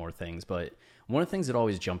drawing more things. But one of the things that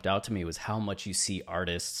always jumped out to me was how much you see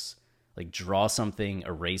artists like draw something,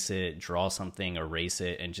 erase it, draw something, erase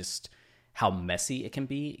it, and just how messy it can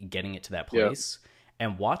be getting it to that place. Yeah.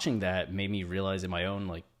 And watching that made me realize in my own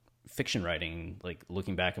like fiction writing, like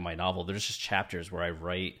looking back at my novel, there's just chapters where I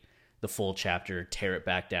write the full chapter, tear it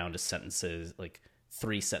back down to sentences, like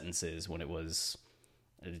 3 sentences when it was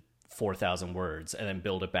 4,000 words, and then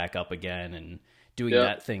build it back up again and doing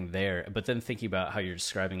that thing there. But then thinking about how you're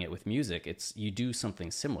describing it with music, it's you do something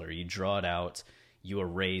similar. You draw it out, you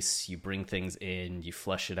erase, you bring things in, you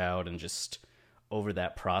flesh it out, and just over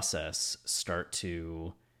that process start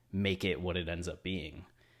to make it what it ends up being,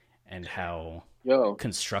 and how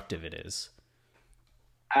constructive it is.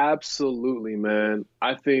 Absolutely, man.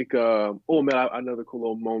 I think another cool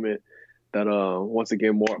little moment that once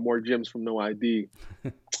again more gems from No ID.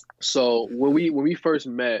 So when we first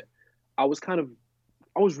met, I was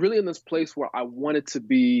really in this place where I wanted to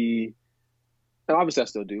be, and obviously I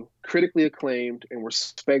still do, critically acclaimed and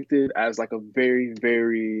respected as like a very,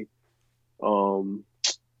 very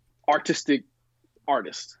artistic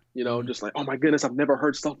artist, you know, just like, oh my goodness, I've never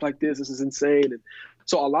heard stuff like this. This is insane. And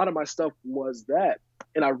so a lot of my stuff was that.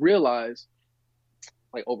 And I realized,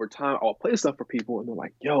 like, over time, I'll play stuff for people and they're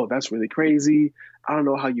like, yo, that's really crazy. I don't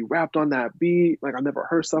know how you rapped on that beat. Like, I never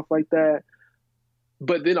heard stuff like that.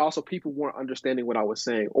 But then also people weren't understanding what I was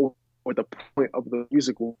saying or the point of the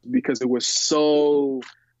music was, because it was so,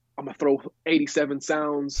 I'm going to throw 87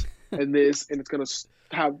 sounds in this and it's going to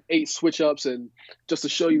have 8 switch ups and just to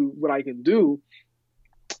show you what I can do.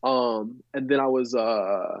 And then I was,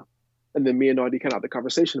 and then me and Nardi kind of had the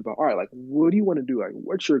conversation about, all right, like, what do you want to do? Like,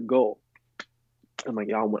 what's your goal? I'm like,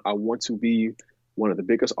 yeah, I want to be one of the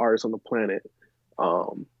biggest artists on the planet,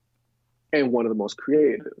 and one of the most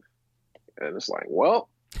creative. And it's like, well,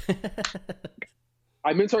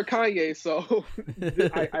 I mentor Kanye, so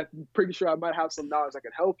I'm pretty sure I might have some knowledge that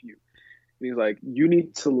can help you. And he's like, you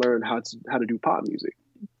need to learn how to do pop music.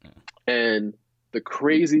 And the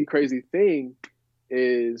crazy, crazy thing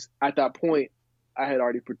is, at that point, I had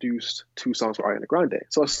already produced 2 songs for Ariana Grande.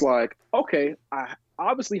 So it's like, okay, I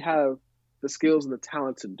obviously have the skills and the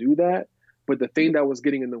talent to do that. But the thing that was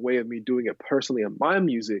getting in the way of me doing it personally in my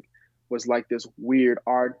music was like this weird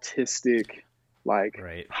artistic, like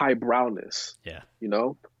highbrowness, you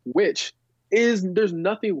know, which is, there's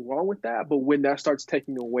nothing wrong with that. But when that starts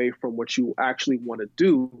taking away from what you actually want to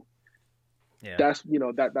do, that's, you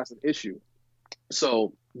know, that's an issue.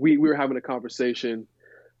 So we were having a conversation.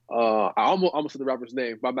 I almost said the rapper's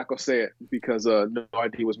name, but I'm not gonna say it because No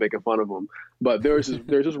ID was making fun of him. But there's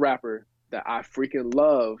this rapper that I freaking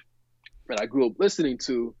love, that I grew up listening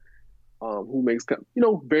to, who makes, you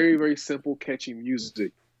know, very, very simple, catchy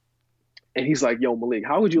music. And he's like, yo, Malik,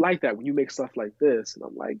 how would you like that when you make stuff like this? And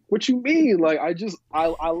I'm like, what you mean? Like, I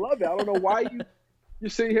love it. I don't know why you're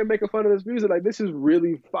sitting here making fun of this music. Like, this is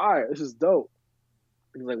really fire. This is dope.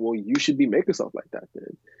 And he's like, well, you should be making stuff like that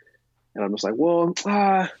then. And I'm just like, well,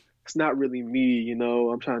 it's not really me, you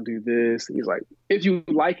know, I'm trying to do this. And he's like, if you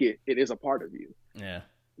like it, it is a part of you. Yeah.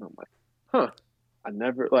 And I'm like, huh, I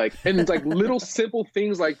never, like, and it's like little simple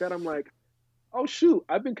things like that. I'm like, oh shoot,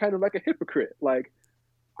 I've been kind of like a hypocrite. Like,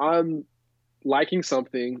 I'm liking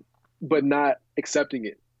something, but not accepting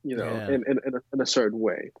it, you know, in a certain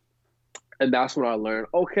way. And that's when I learned,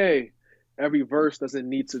 okay, every verse doesn't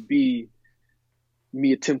need to be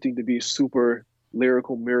me attempting to be super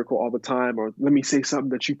lyrical miracle all the time, or let me say something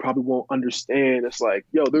that you probably won't understand. It's like,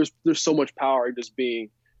 yo, there's so much power in just being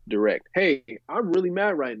direct. Hey, I'm really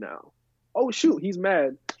mad right now. Oh shoot, he's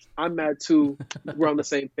mad. I'm mad too. We're on the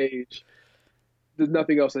same page. There's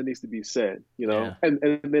nothing else that needs to be said, you know? Yeah. And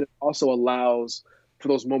then it also allows for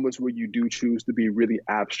those moments where you do choose to be really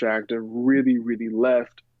abstract and really, really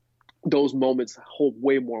left. those moments hold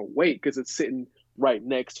way more weight because it's sitting right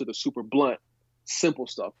next to the super blunt, simple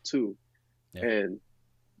stuff too. Yeah. And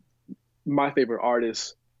my favorite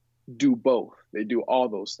artists do both. They do all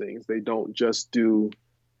those things. They don't just do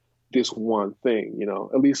this one thing, you know.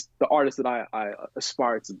 At least the artists that I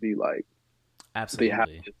aspire to be like. Absolutely. They have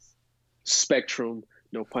this spectrum,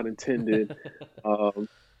 no pun intended,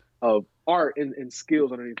 of art and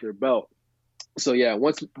skills underneath their belt. So yeah,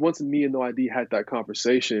 once me and No ID had that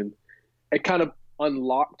conversation, it kind of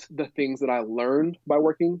unlocked the things that I learned by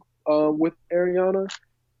working with Ariana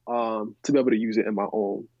to be able to use it in my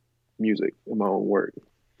own music, in my own work.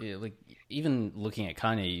 Yeah, like even looking at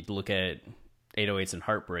Kanye, you look at 808s and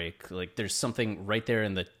Heartbreak, like there's something right there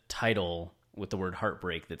in the title with the word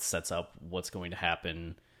heartbreak that sets up what's going to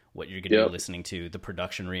happen, what you're going to be listening to. The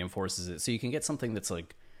production reinforces it. So you can get something that's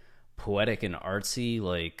like poetic and artsy,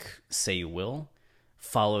 like Say You Will,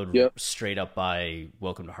 followed straight up by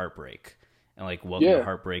Welcome to Heartbreak. And like Welcome to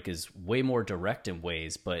Heartbreak is way more direct in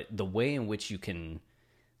ways, but the way in which you can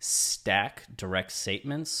stack direct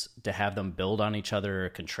statements to have them build on each other,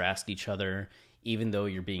 contrast each other, even though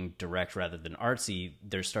you're being direct rather than artsy,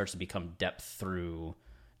 there starts to become depth through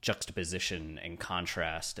juxtaposition and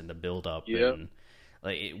contrast and the build up. And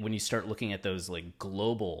like when you start looking at those like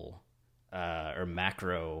global or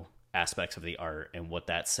macro aspects of the art and what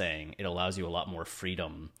that's saying, it allows you a lot more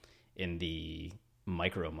freedom in the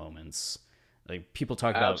micro moments. Like people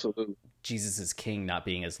talk about Jesus is King not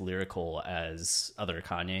being as lyrical as other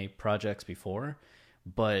Kanye projects before,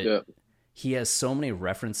 but he has so many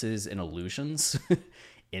references and allusions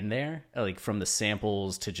in there, like from the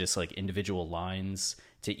samples to just like individual lines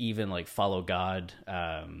to even like Follow God,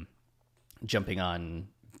 jumping on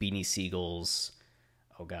Beanie Siegel's,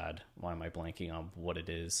 oh God, why am I blanking on what it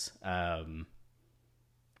is?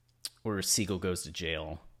 Where Siegel goes to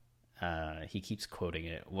jail. He keeps quoting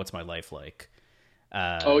it. What's my life like?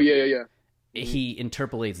 He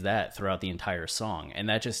interpolates that throughout the entire song, and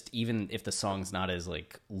that just, even if the song's not as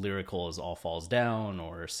like lyrical as All Falls Down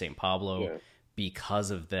or Saint Pablo,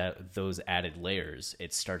 because of those added layers,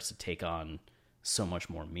 it starts to take on so much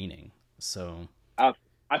more meaning. So I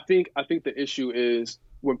think the issue is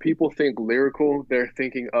when people think lyrical, they're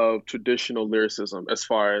thinking of traditional lyricism. As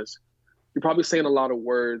far as you're probably saying a lot of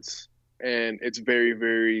words, and it's very,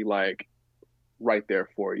 very like right there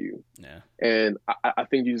for you. Yeah. And I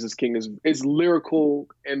think Jesus King is lyrical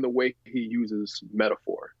in the way he uses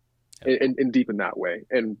metaphor and deep in that way.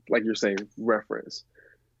 And like you're saying, reference.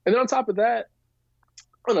 And then on top of that,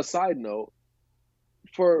 on a side note,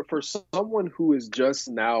 for someone who is just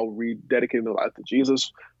now rededicating their life to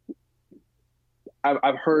Jesus,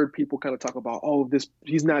 I've heard people kind of talk about,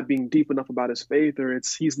 he's not being deep enough about his faith, or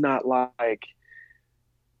he's not like,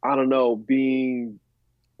 I don't know, being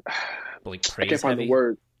like praise I can't find heavy? the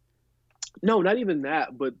word. No, not even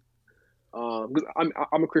that, but 'cause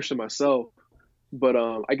I'm a Christian myself, but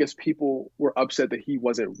I guess people were upset that he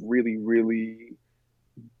wasn't really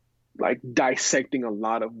like dissecting a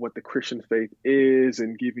lot of what the Christian faith is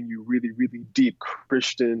and giving you really, really deep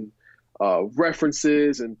Christian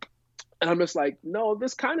references. And I'm just like, no,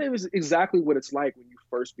 this kind of is exactly what it's like when you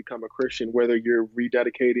first become a Christian, whether you're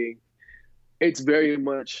rededicating. It's very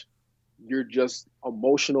much, you're just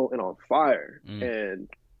emotional and on fire. And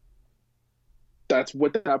that's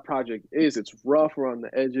what that project is. It's rough around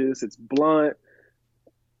the edges. It's blunt.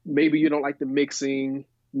 Maybe you don't like the mixing.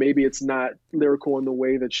 Maybe it's not lyrical in the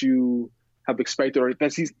way that you have expected, or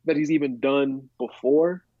that he's even done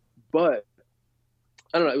before. But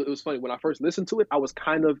I don't know. It was funny when I first listened to it. I was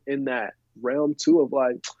kind of in that realm too of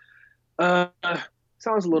like,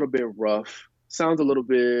 sounds a little bit rough. Sounds a little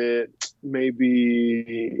bit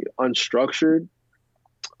maybe unstructured.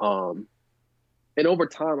 And over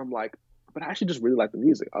time, I'm like, but I actually just really like the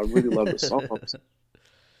music. I really love the songs.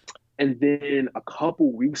 And then a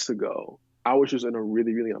couple weeks ago, I was just in a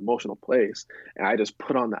really, really emotional place, and I just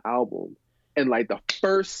put on the album. And like the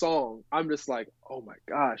first song, I'm just like, oh my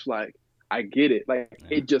gosh, like I get it. Like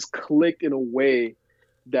it just clicked in a way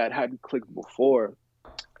that hadn't clicked before.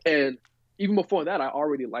 And even before that, I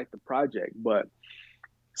already liked the project, but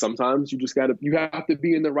sometimes you have to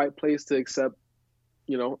be in the right place to accept,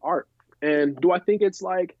 art. And do I think it's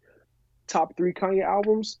like top 3 Kanye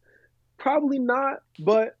albums? Probably not,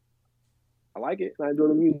 but I like it and I enjoy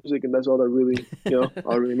the music, and that's all that really, all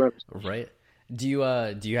that really matters. Right. Do you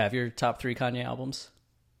have your top 3 Kanye albums?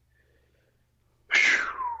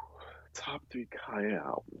 Top 3 Kanye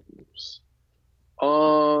albums.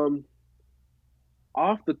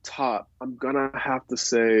 Off the top, I'm gonna have to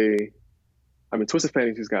say, Twisted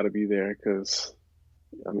Fantasy's got to be there because,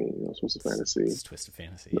 Twisted Fantasy. It's Twisted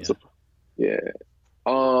Fantasy. Yeah.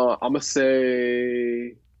 I'm gonna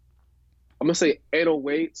say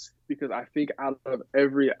 808s because I think out of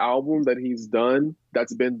every album that he's done,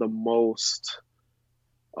 that's been the most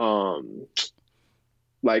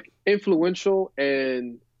like influential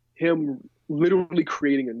and him literally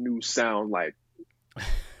creating a new sound like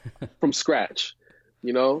from scratch,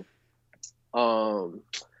 you know?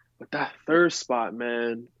 But that third spot,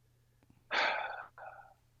 man,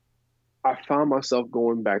 I found myself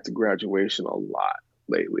going back to Graduation a lot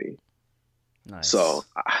lately. Nice. So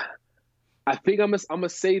I think I'm gonna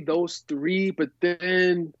say those three, but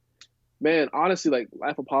then, man, honestly, like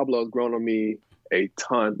Life of Pablo has grown on me a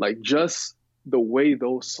ton. Like just the way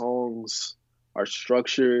those songs are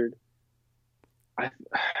structured.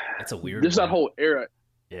 It's a weird. Just that whole era.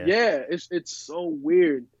 Yeah, it's so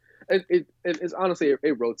weird. It's honestly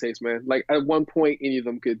it rotates, man. Like at one point, any of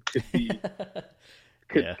them could be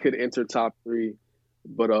could enter top three,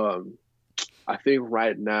 but I think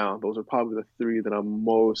right now those are probably the three that I'm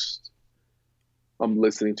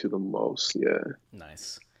listening to the most. Yeah.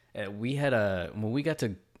 Nice. We had we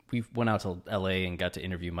went out to LA and got to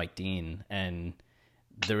interview Mike Dean, and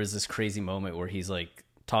there was this crazy moment where he's like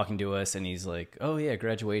talking to us and he's like, "Oh yeah,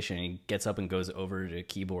 Graduation." And he gets up and goes over to a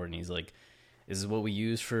keyboard and he's like, "This is what we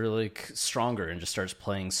use for like Stronger," and just starts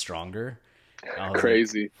playing Stronger.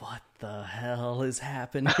 Crazy. Like, what the hell is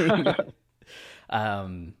happening?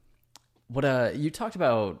 What you talked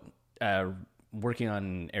about working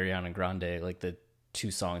on Ariana Grande, like the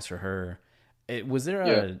 2 songs for her. Was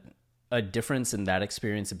there a difference in that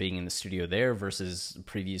experience of being in the studio there versus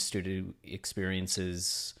previous studio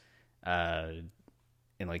experiences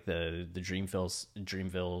in like the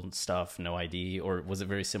Dreamville stuff, No ID, or was it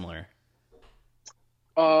very similar?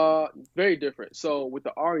 Very different. So with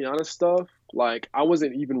the Ariana stuff, like I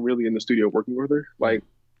wasn't even really in the studio working with her like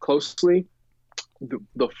closely.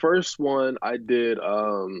 The first one I did,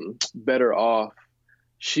 Better Off,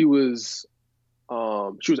 she was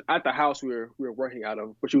at the house we were working out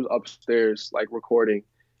of, but she was upstairs like recording.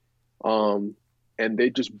 And they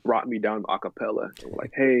just brought me down a cappella and were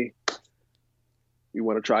like, "Hey, you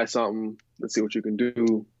want to try something? Let's see what you can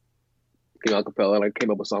do." Came a cappella, and I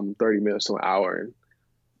came up with something 30 minutes to an hour and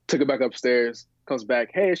took it back upstairs, comes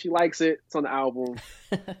back, "Hey, she likes it. It's on the album."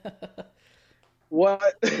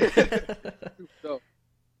 What? So,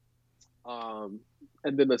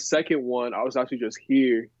 and then the second one, I was actually just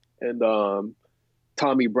here, and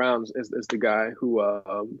Tommy Brown is the guy who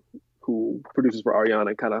produces for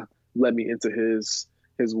Ariana, kind of led me into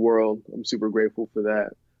his world. I'm super grateful for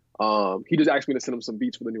that. He just asked me to send him some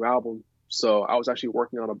beats for the new album, so I was actually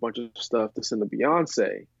working on a bunch of stuff to send to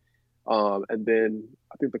Beyonce. And then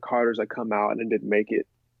I think the Carters had come out and it didn't make it.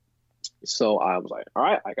 So I was like, all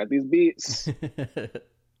right, I got these beats.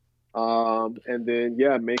 And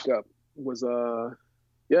then Makeup was one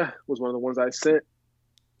of the ones I sent.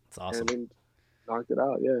 That's awesome. And then knocked it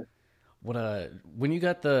out, yeah. What when you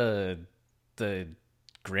got the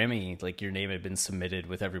Grammy, like your name had been submitted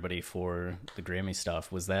with everybody for the Grammy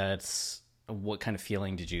stuff, what kind of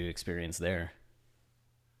feeling did you experience there?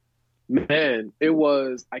 Man, it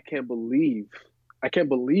was, I can't believe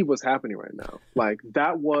what's happening right now. Like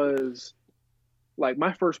that was like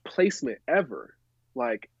my first placement ever,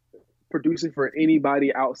 like producing for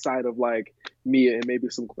anybody outside of like me and maybe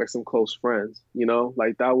some close friends, you know,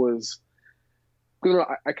 like that was, you know,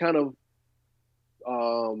 I kind of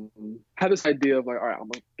had this idea of like, all right, I'm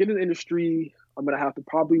gonna get in the industry. I'm gonna have to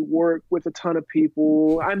probably work with a ton of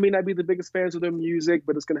people. I may not be the biggest fans of their music,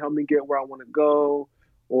 but it's gonna help me get where I want to go.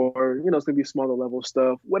 Or, you know, it's going to be smaller level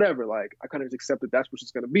stuff, whatever. Like, I kind of just accepted that's what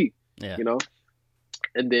it's going to be, you know?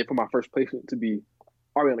 And then for my first placement to be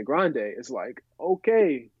Ariana Grande, it's like,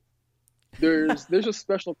 okay, there's a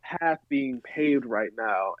special path being paved right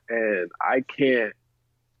now, and I can't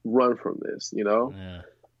run from this, you know?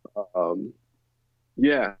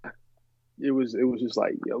 It was just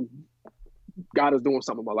like, you know, God is doing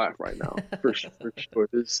something in my life right now, for sure.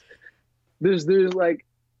 There's like,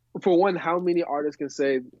 for one, how many artists can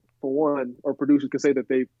say, or producers can say that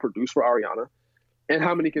they produced for Ariana, and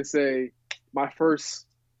how many can say my first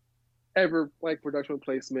ever like production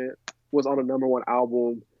placement was on a #1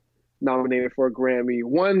 album, nominated for a Grammy,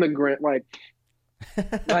 won the Grammy,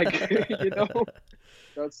 like you know,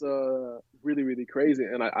 that's really, really crazy,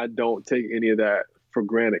 and I don't take any of that for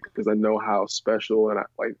granted because I know how special and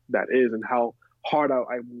like that is, and how hard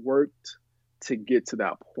I worked to get to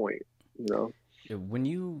that point, you know. When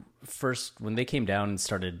they came down and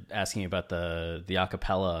started asking about the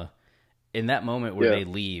acapella, in that moment where they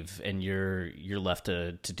leave and you're left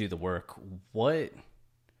to do the work, what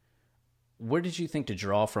where did you think to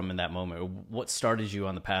draw from in that moment? What started you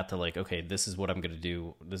on the path to like, okay, this is what I'm going to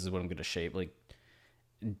do. This is what I'm going to shape. Like,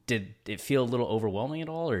 did it feel a little overwhelming at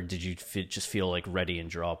all, or did you just feel like ready and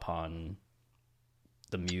draw upon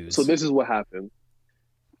the muse? So this is what happened.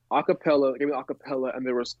 Acapella, gave me acapella, and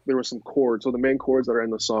there were some chords. So the main chords that are in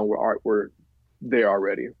the song were there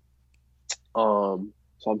already. So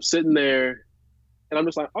I'm sitting there, and I'm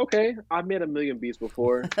just like, okay, I've made a million beats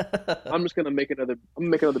before. I'm gonna make another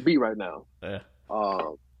beat right now. Yeah.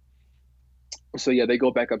 So yeah, they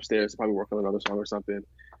go back upstairs to probably work on another song or something.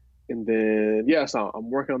 And then so I'm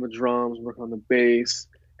working on the drums, working on the bass,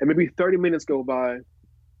 and maybe 30 minutes go by,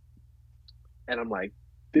 and I'm like,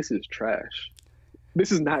 this is trash.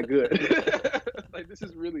 This is not good. Like, this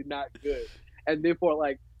is really not good. And then for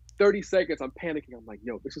like 30 seconds, I'm panicking. I'm like,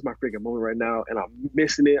 yo, this is my freaking moment right now, and I'm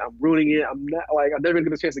missing it. I'm ruining it. I'm never gonna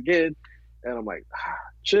get a chance again. And I'm like,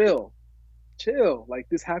 chill. Like,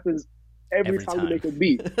 this happens every time you make a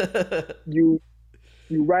beat. You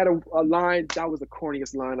write a line. That was the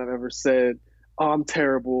corniest line I've ever said. Oh, I'm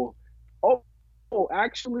terrible. Oh,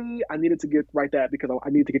 actually, I needed to write that because I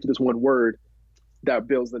need to get to this one word that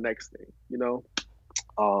builds the next thing, you know?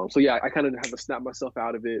 So yeah, I kind of had to snap myself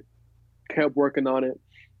out of it, kept working on it.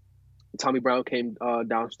 Tommy Brown came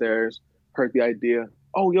downstairs, heard the idea.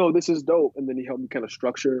 Oh, yo, this is dope. And then he helped me kind of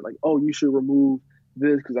structure, like, oh, you should remove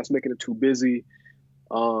this because that's making it too busy.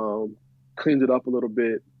 Cleaned it up a little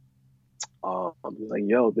bit. He's like,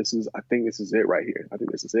 yo, I think this is it right here. I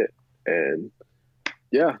think this is it. And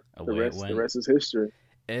yeah, the rest is history.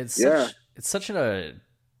 It's such a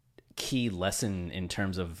key lesson in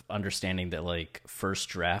terms of understanding that like first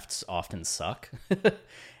drafts often suck.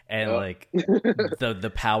 And like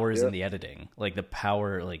the power is in the editing. Like the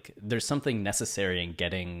power, like there's something necessary in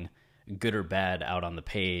getting good or bad out on the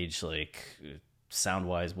page, like sound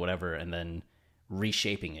wise, whatever, and then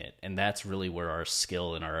reshaping it. And that's really where our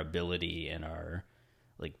skill and our ability and our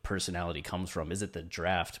like personality comes from. Is it the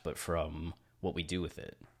draft, but from what we do with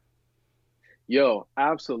it? Yo,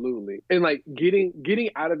 absolutely. And like getting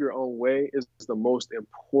out of your own way is the most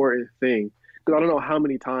important thing. Because I don't know how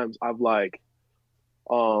many times I've like,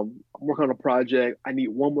 I'm working on a project, I need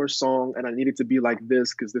one more song and I need it to be like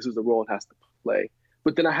this because this is the role it has to play.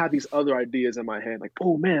 But then I have these other ideas in my head, like,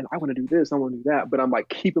 oh man, I want to do this, I want to do that. But I'm like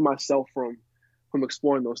keeping myself from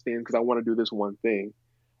exploring those things because I want to do this one thing.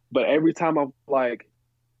 But every time I'm like,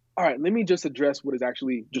 all right, let me just address what is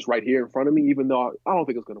actually just right here in front of me, even though I don't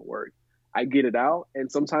think it's going to work. I get it out, and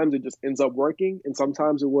sometimes it just ends up working, and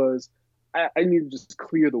sometimes it was, I need to just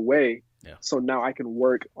clear the way, so now I can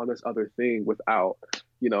work on this other thing without,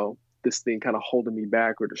 this thing kind of holding me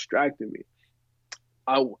back or distracting me.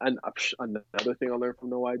 Another thing I learned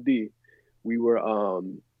from No ID, we were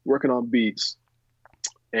working on beats,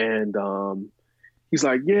 and he's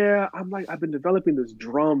like, yeah, I've been developing this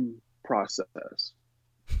drum process,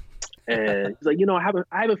 and he's like, I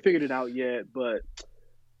haven't figured it out yet, but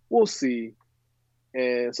we'll see.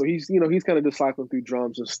 And so he's kind of just cycling through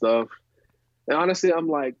drums and stuff. And honestly, I'm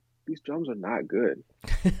like, these drums are not good.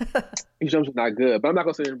 These drums are not good. But I'm not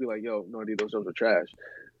gonna sit there and be like, yo, no, dude, those drums are trash.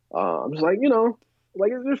 I'm just like,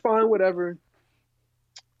 like they're fine, whatever.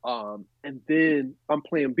 And then I'm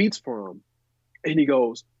playing beats for him, and he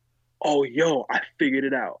goes, oh, yo, I figured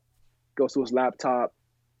it out. Goes to his laptop,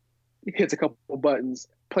 hits a couple buttons,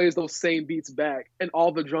 plays those same beats back, and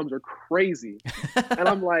all the drums are crazy. And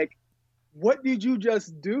I'm like, what did you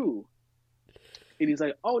just do? And he's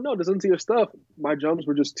like, oh no, listen to your stuff. My drums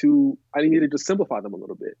were just I needed to simplify them a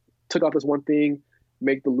little bit. Took out this one thing,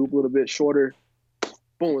 make the loop a little bit shorter.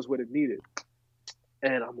 Boom, is what it needed.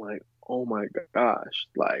 And I'm like, oh my gosh.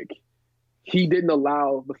 Like, he didn't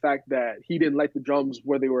allow the fact that he didn't like the drums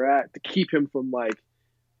where they were at to keep him from like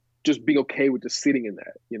just being okay with just sitting in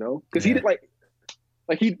that, because he didn't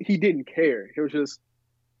like he didn't care. He was just,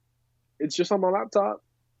 it's just on my laptop.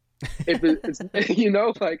 If it's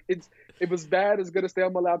if it's bad, it's gonna stay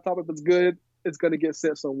on my laptop. If it's good, it's gonna get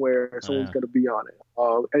sent somewhere. Someone's gonna be on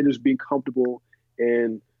it. And just being comfortable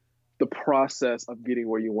in the process of getting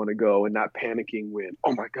where you want to go and not panicking when,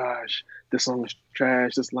 oh my gosh, this song is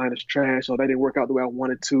trash, this line is trash, or that didn't work out the way I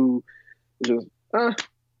wanted to. Just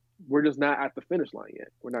we're just not at the finish line yet.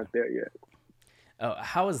 We're not there yet.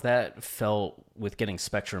 How has that felt with getting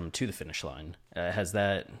Spectrum to the finish line? Has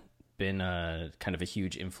that been kind of a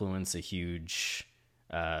huge influence, a huge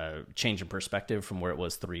change in perspective from where it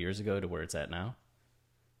was 3 years ago to where it's at now?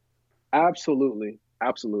 Absolutely.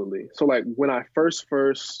 So like when I first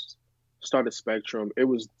started Spectrum, it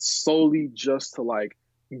was solely just to like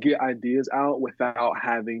get ideas out without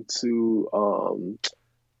having to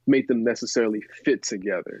make them necessarily fit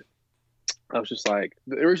together. I was just like,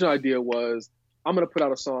 the original idea was I'm gonna put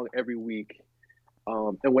out a song every week,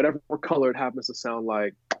 and whatever color it happens to sound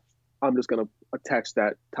like, I'm just gonna attach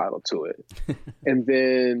that title to it. And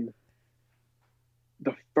then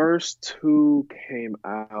the first two came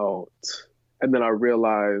out, and then I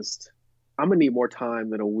realized I'm gonna need more time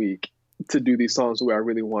than a week to do these songs the way I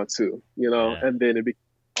really want to, you know. And then it became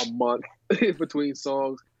a month in between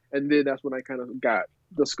songs, and then that's when I kind of got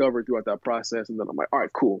discovered throughout that process. And then I'm like, all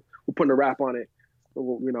right, cool, we're putting a rap on it,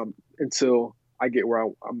 you know, until I get where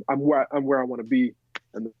I'm where I want to be,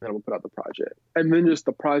 and then I'm gonna put out the project. And then just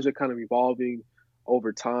the project kind of evolving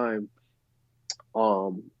over time.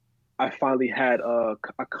 I finally had a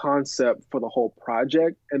concept for the whole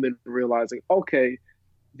project, and then realizing, okay,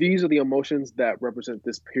 these are the emotions that represent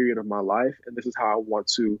this period of my life, and this is how I want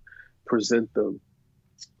to present them.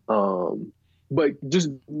 But just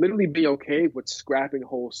literally be okay with scrapping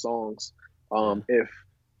whole songs if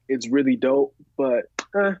it's really dope, but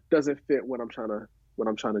doesn't fit what I'm trying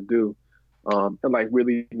to do. And like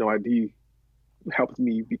really, you know, ID helped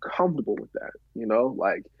me be comfortable with that. You know,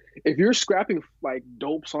 like if you're scrapping like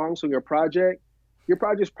dope songs from your project's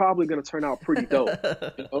probably gonna turn out pretty dope.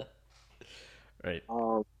 You know? Right.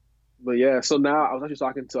 But yeah, so now I was actually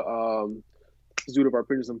talking to Zoot of Our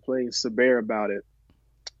Pictures and Planes, Saber, about it,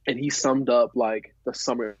 and he summed up like the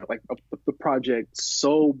summer, like the project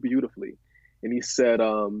so beautifully. And he said,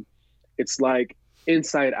 it's like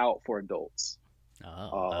Inside Out for adults.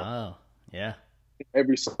 Yeah.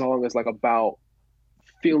 Every song is like about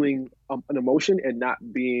feeling an emotion and not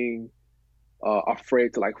being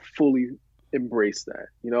afraid to like fully embrace that,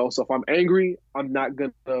 you know? So if I'm angry, I'm not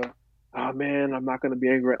gonna, I'm not gonna be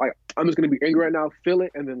angry. Like, I'm just gonna be angry right now, feel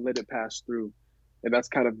it, and then let it pass through. And that's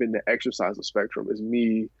kind of been the exercise of Spectrum, is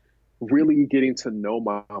me really getting to know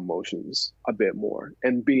my emotions a bit more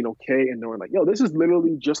and being okay and knowing like, yo, this is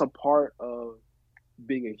literally just a part of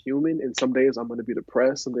being a human. And some days I'm going to be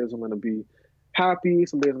depressed. Some days I'm going to be happy.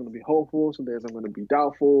 Some days I'm going to be hopeful. Some days I'm going to be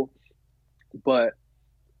doubtful. But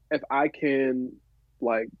if I can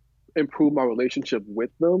like improve my relationship with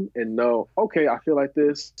them and know, okay, I feel like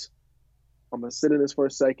this, I'm going to sit in this for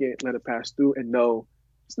a second, let it pass through, and know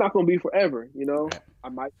it's not going to be forever. You know, I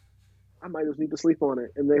might just need to sleep on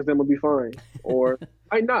it and next day I'm gonna be fine, or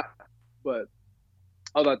might not. But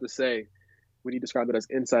I was about to say, when you describe it as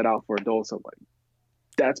Inside Out for adults, I'm like,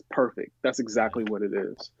 that's perfect. That's exactly what it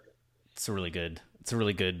is. It's a really good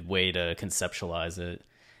way to conceptualize it.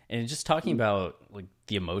 And just talking about like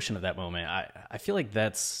the emotion of that moment, I feel like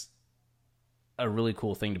that's a really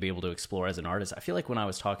cool thing to be able to explore as an artist. I feel like when I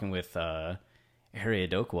was talking with Harry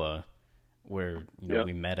Adokwa, where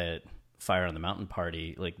we met at Fire on the Mountain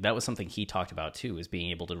party, like that was something he talked about too, is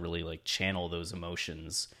being able to really like channel those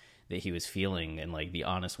emotions that he was feeling, and like the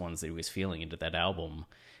honest ones that he was feeling, into that album.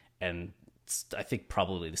 And I think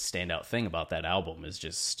probably the standout thing about that album is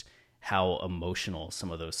just how emotional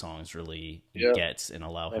some of those songs really get and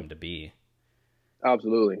allow him to be.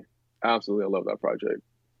 Absolutely. I love that project.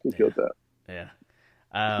 He killed that. Yeah.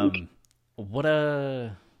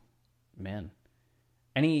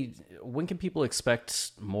 When can people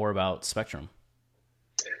expect more about Spectrum?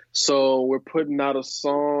 So we're putting out a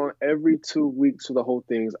song every 2 weeks so the whole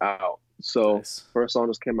thing's out. So nice. First song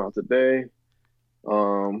just came out today.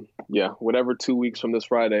 Whatever 2 weeks from this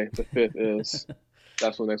Friday, the 5th is,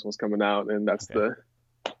 that's when the next one's coming out, and that's the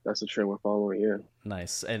trend we're following. Yeah.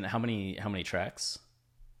 Nice. And how many tracks?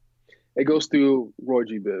 It goes through Roy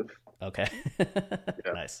G. Biv. Okay.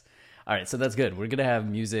 Nice. All right, so that's good. We're gonna have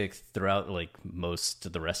music throughout like most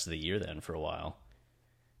of the rest of the year then for a while.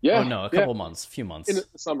 Yeah. Oh no, a couple months, few months. Into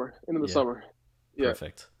the summer. Summer. Yeah.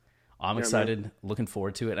 Perfect. I'm excited, man. Looking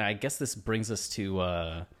forward to it. And I guess this brings us to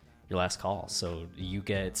your last call. So you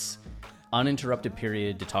get uninterrupted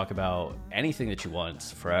period to talk about anything that you want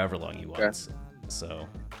for however long you want. Okay. So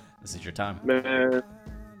this is your time. Man,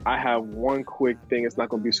 I have one quick thing. It's not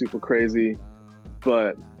gonna be super crazy,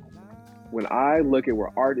 but when I look at where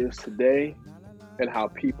art is today and how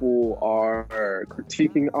people are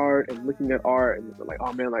critiquing art and looking at art and like,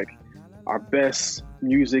 oh man, like our best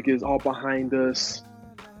music is all behind us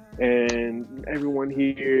and everyone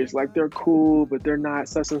here is like, they're cool, but they're not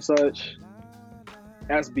such and such.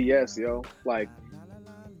 That's BS, yo. Like,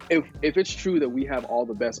 if it's true that we have all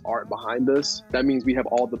the best art behind us, that means we have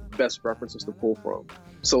all the best references to pull from.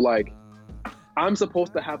 So like, I'm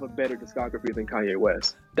supposed to have a better discography than Kanye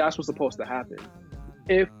West. That's what's supposed to happen.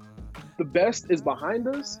 If the best is behind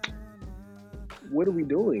us, what are we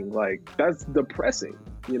doing? Like, that's depressing,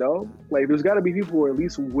 you know? Like, there's got to be people who are at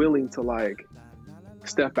least willing to, like,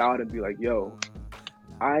 step out and be like, yo,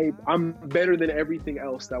 I'm better than everything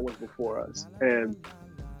else that was before us. And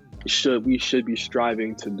we should be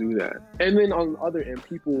striving to do that. And then on the other end,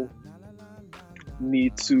 people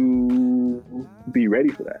need to be ready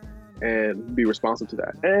for that and be responsive to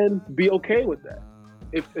that and be okay with that.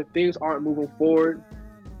 If things aren't moving forward,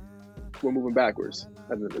 we're moving backwards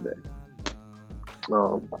at the end of the day.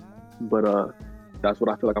 But that's what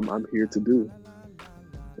I feel like I'm here to do.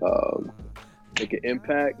 Make an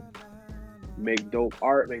impact, make dope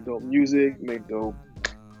art, make dope music, make dope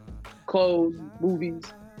clothes, movies,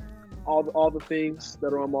 all the things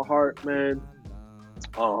that are on my heart, man.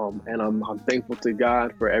 And I'm thankful to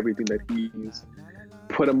God for everything that He's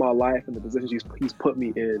put in my life and the positions He's put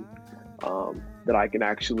me in, that I can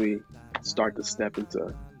actually start to step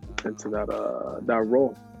into that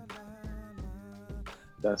role.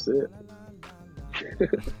 That's it.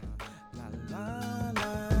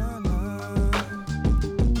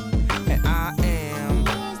 And I am.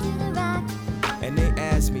 And they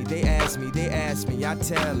ask me, I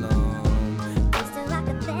tell them.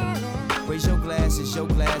 Raise your glasses to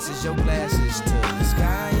the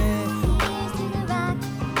sky. And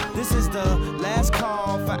this is the last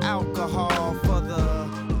call for alcohol for the.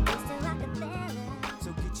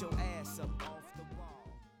 So get your ass up off the wall.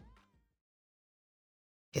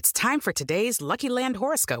 It's time for today's Lucky Land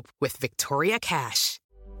horoscope with Victoria Cash.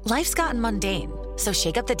 Life's gotten mundane, so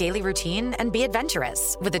shake up the daily routine and be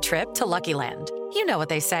adventurous with a trip to Lucky Land. You know what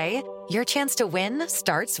they say, your chance to win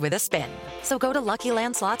starts with a spin. So go to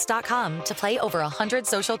LuckyLandSlots.com to play over 100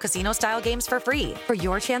 social casino-style games for free for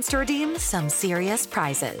your chance to redeem some serious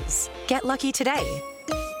prizes. Get lucky today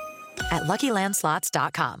at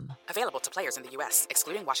LuckyLandSlots.com. Available to players in the U.S.,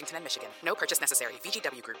 excluding Washington and Michigan. No purchase necessary.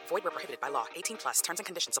 VGW Group. Void where prohibited by law. 18+. Terms and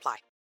conditions apply.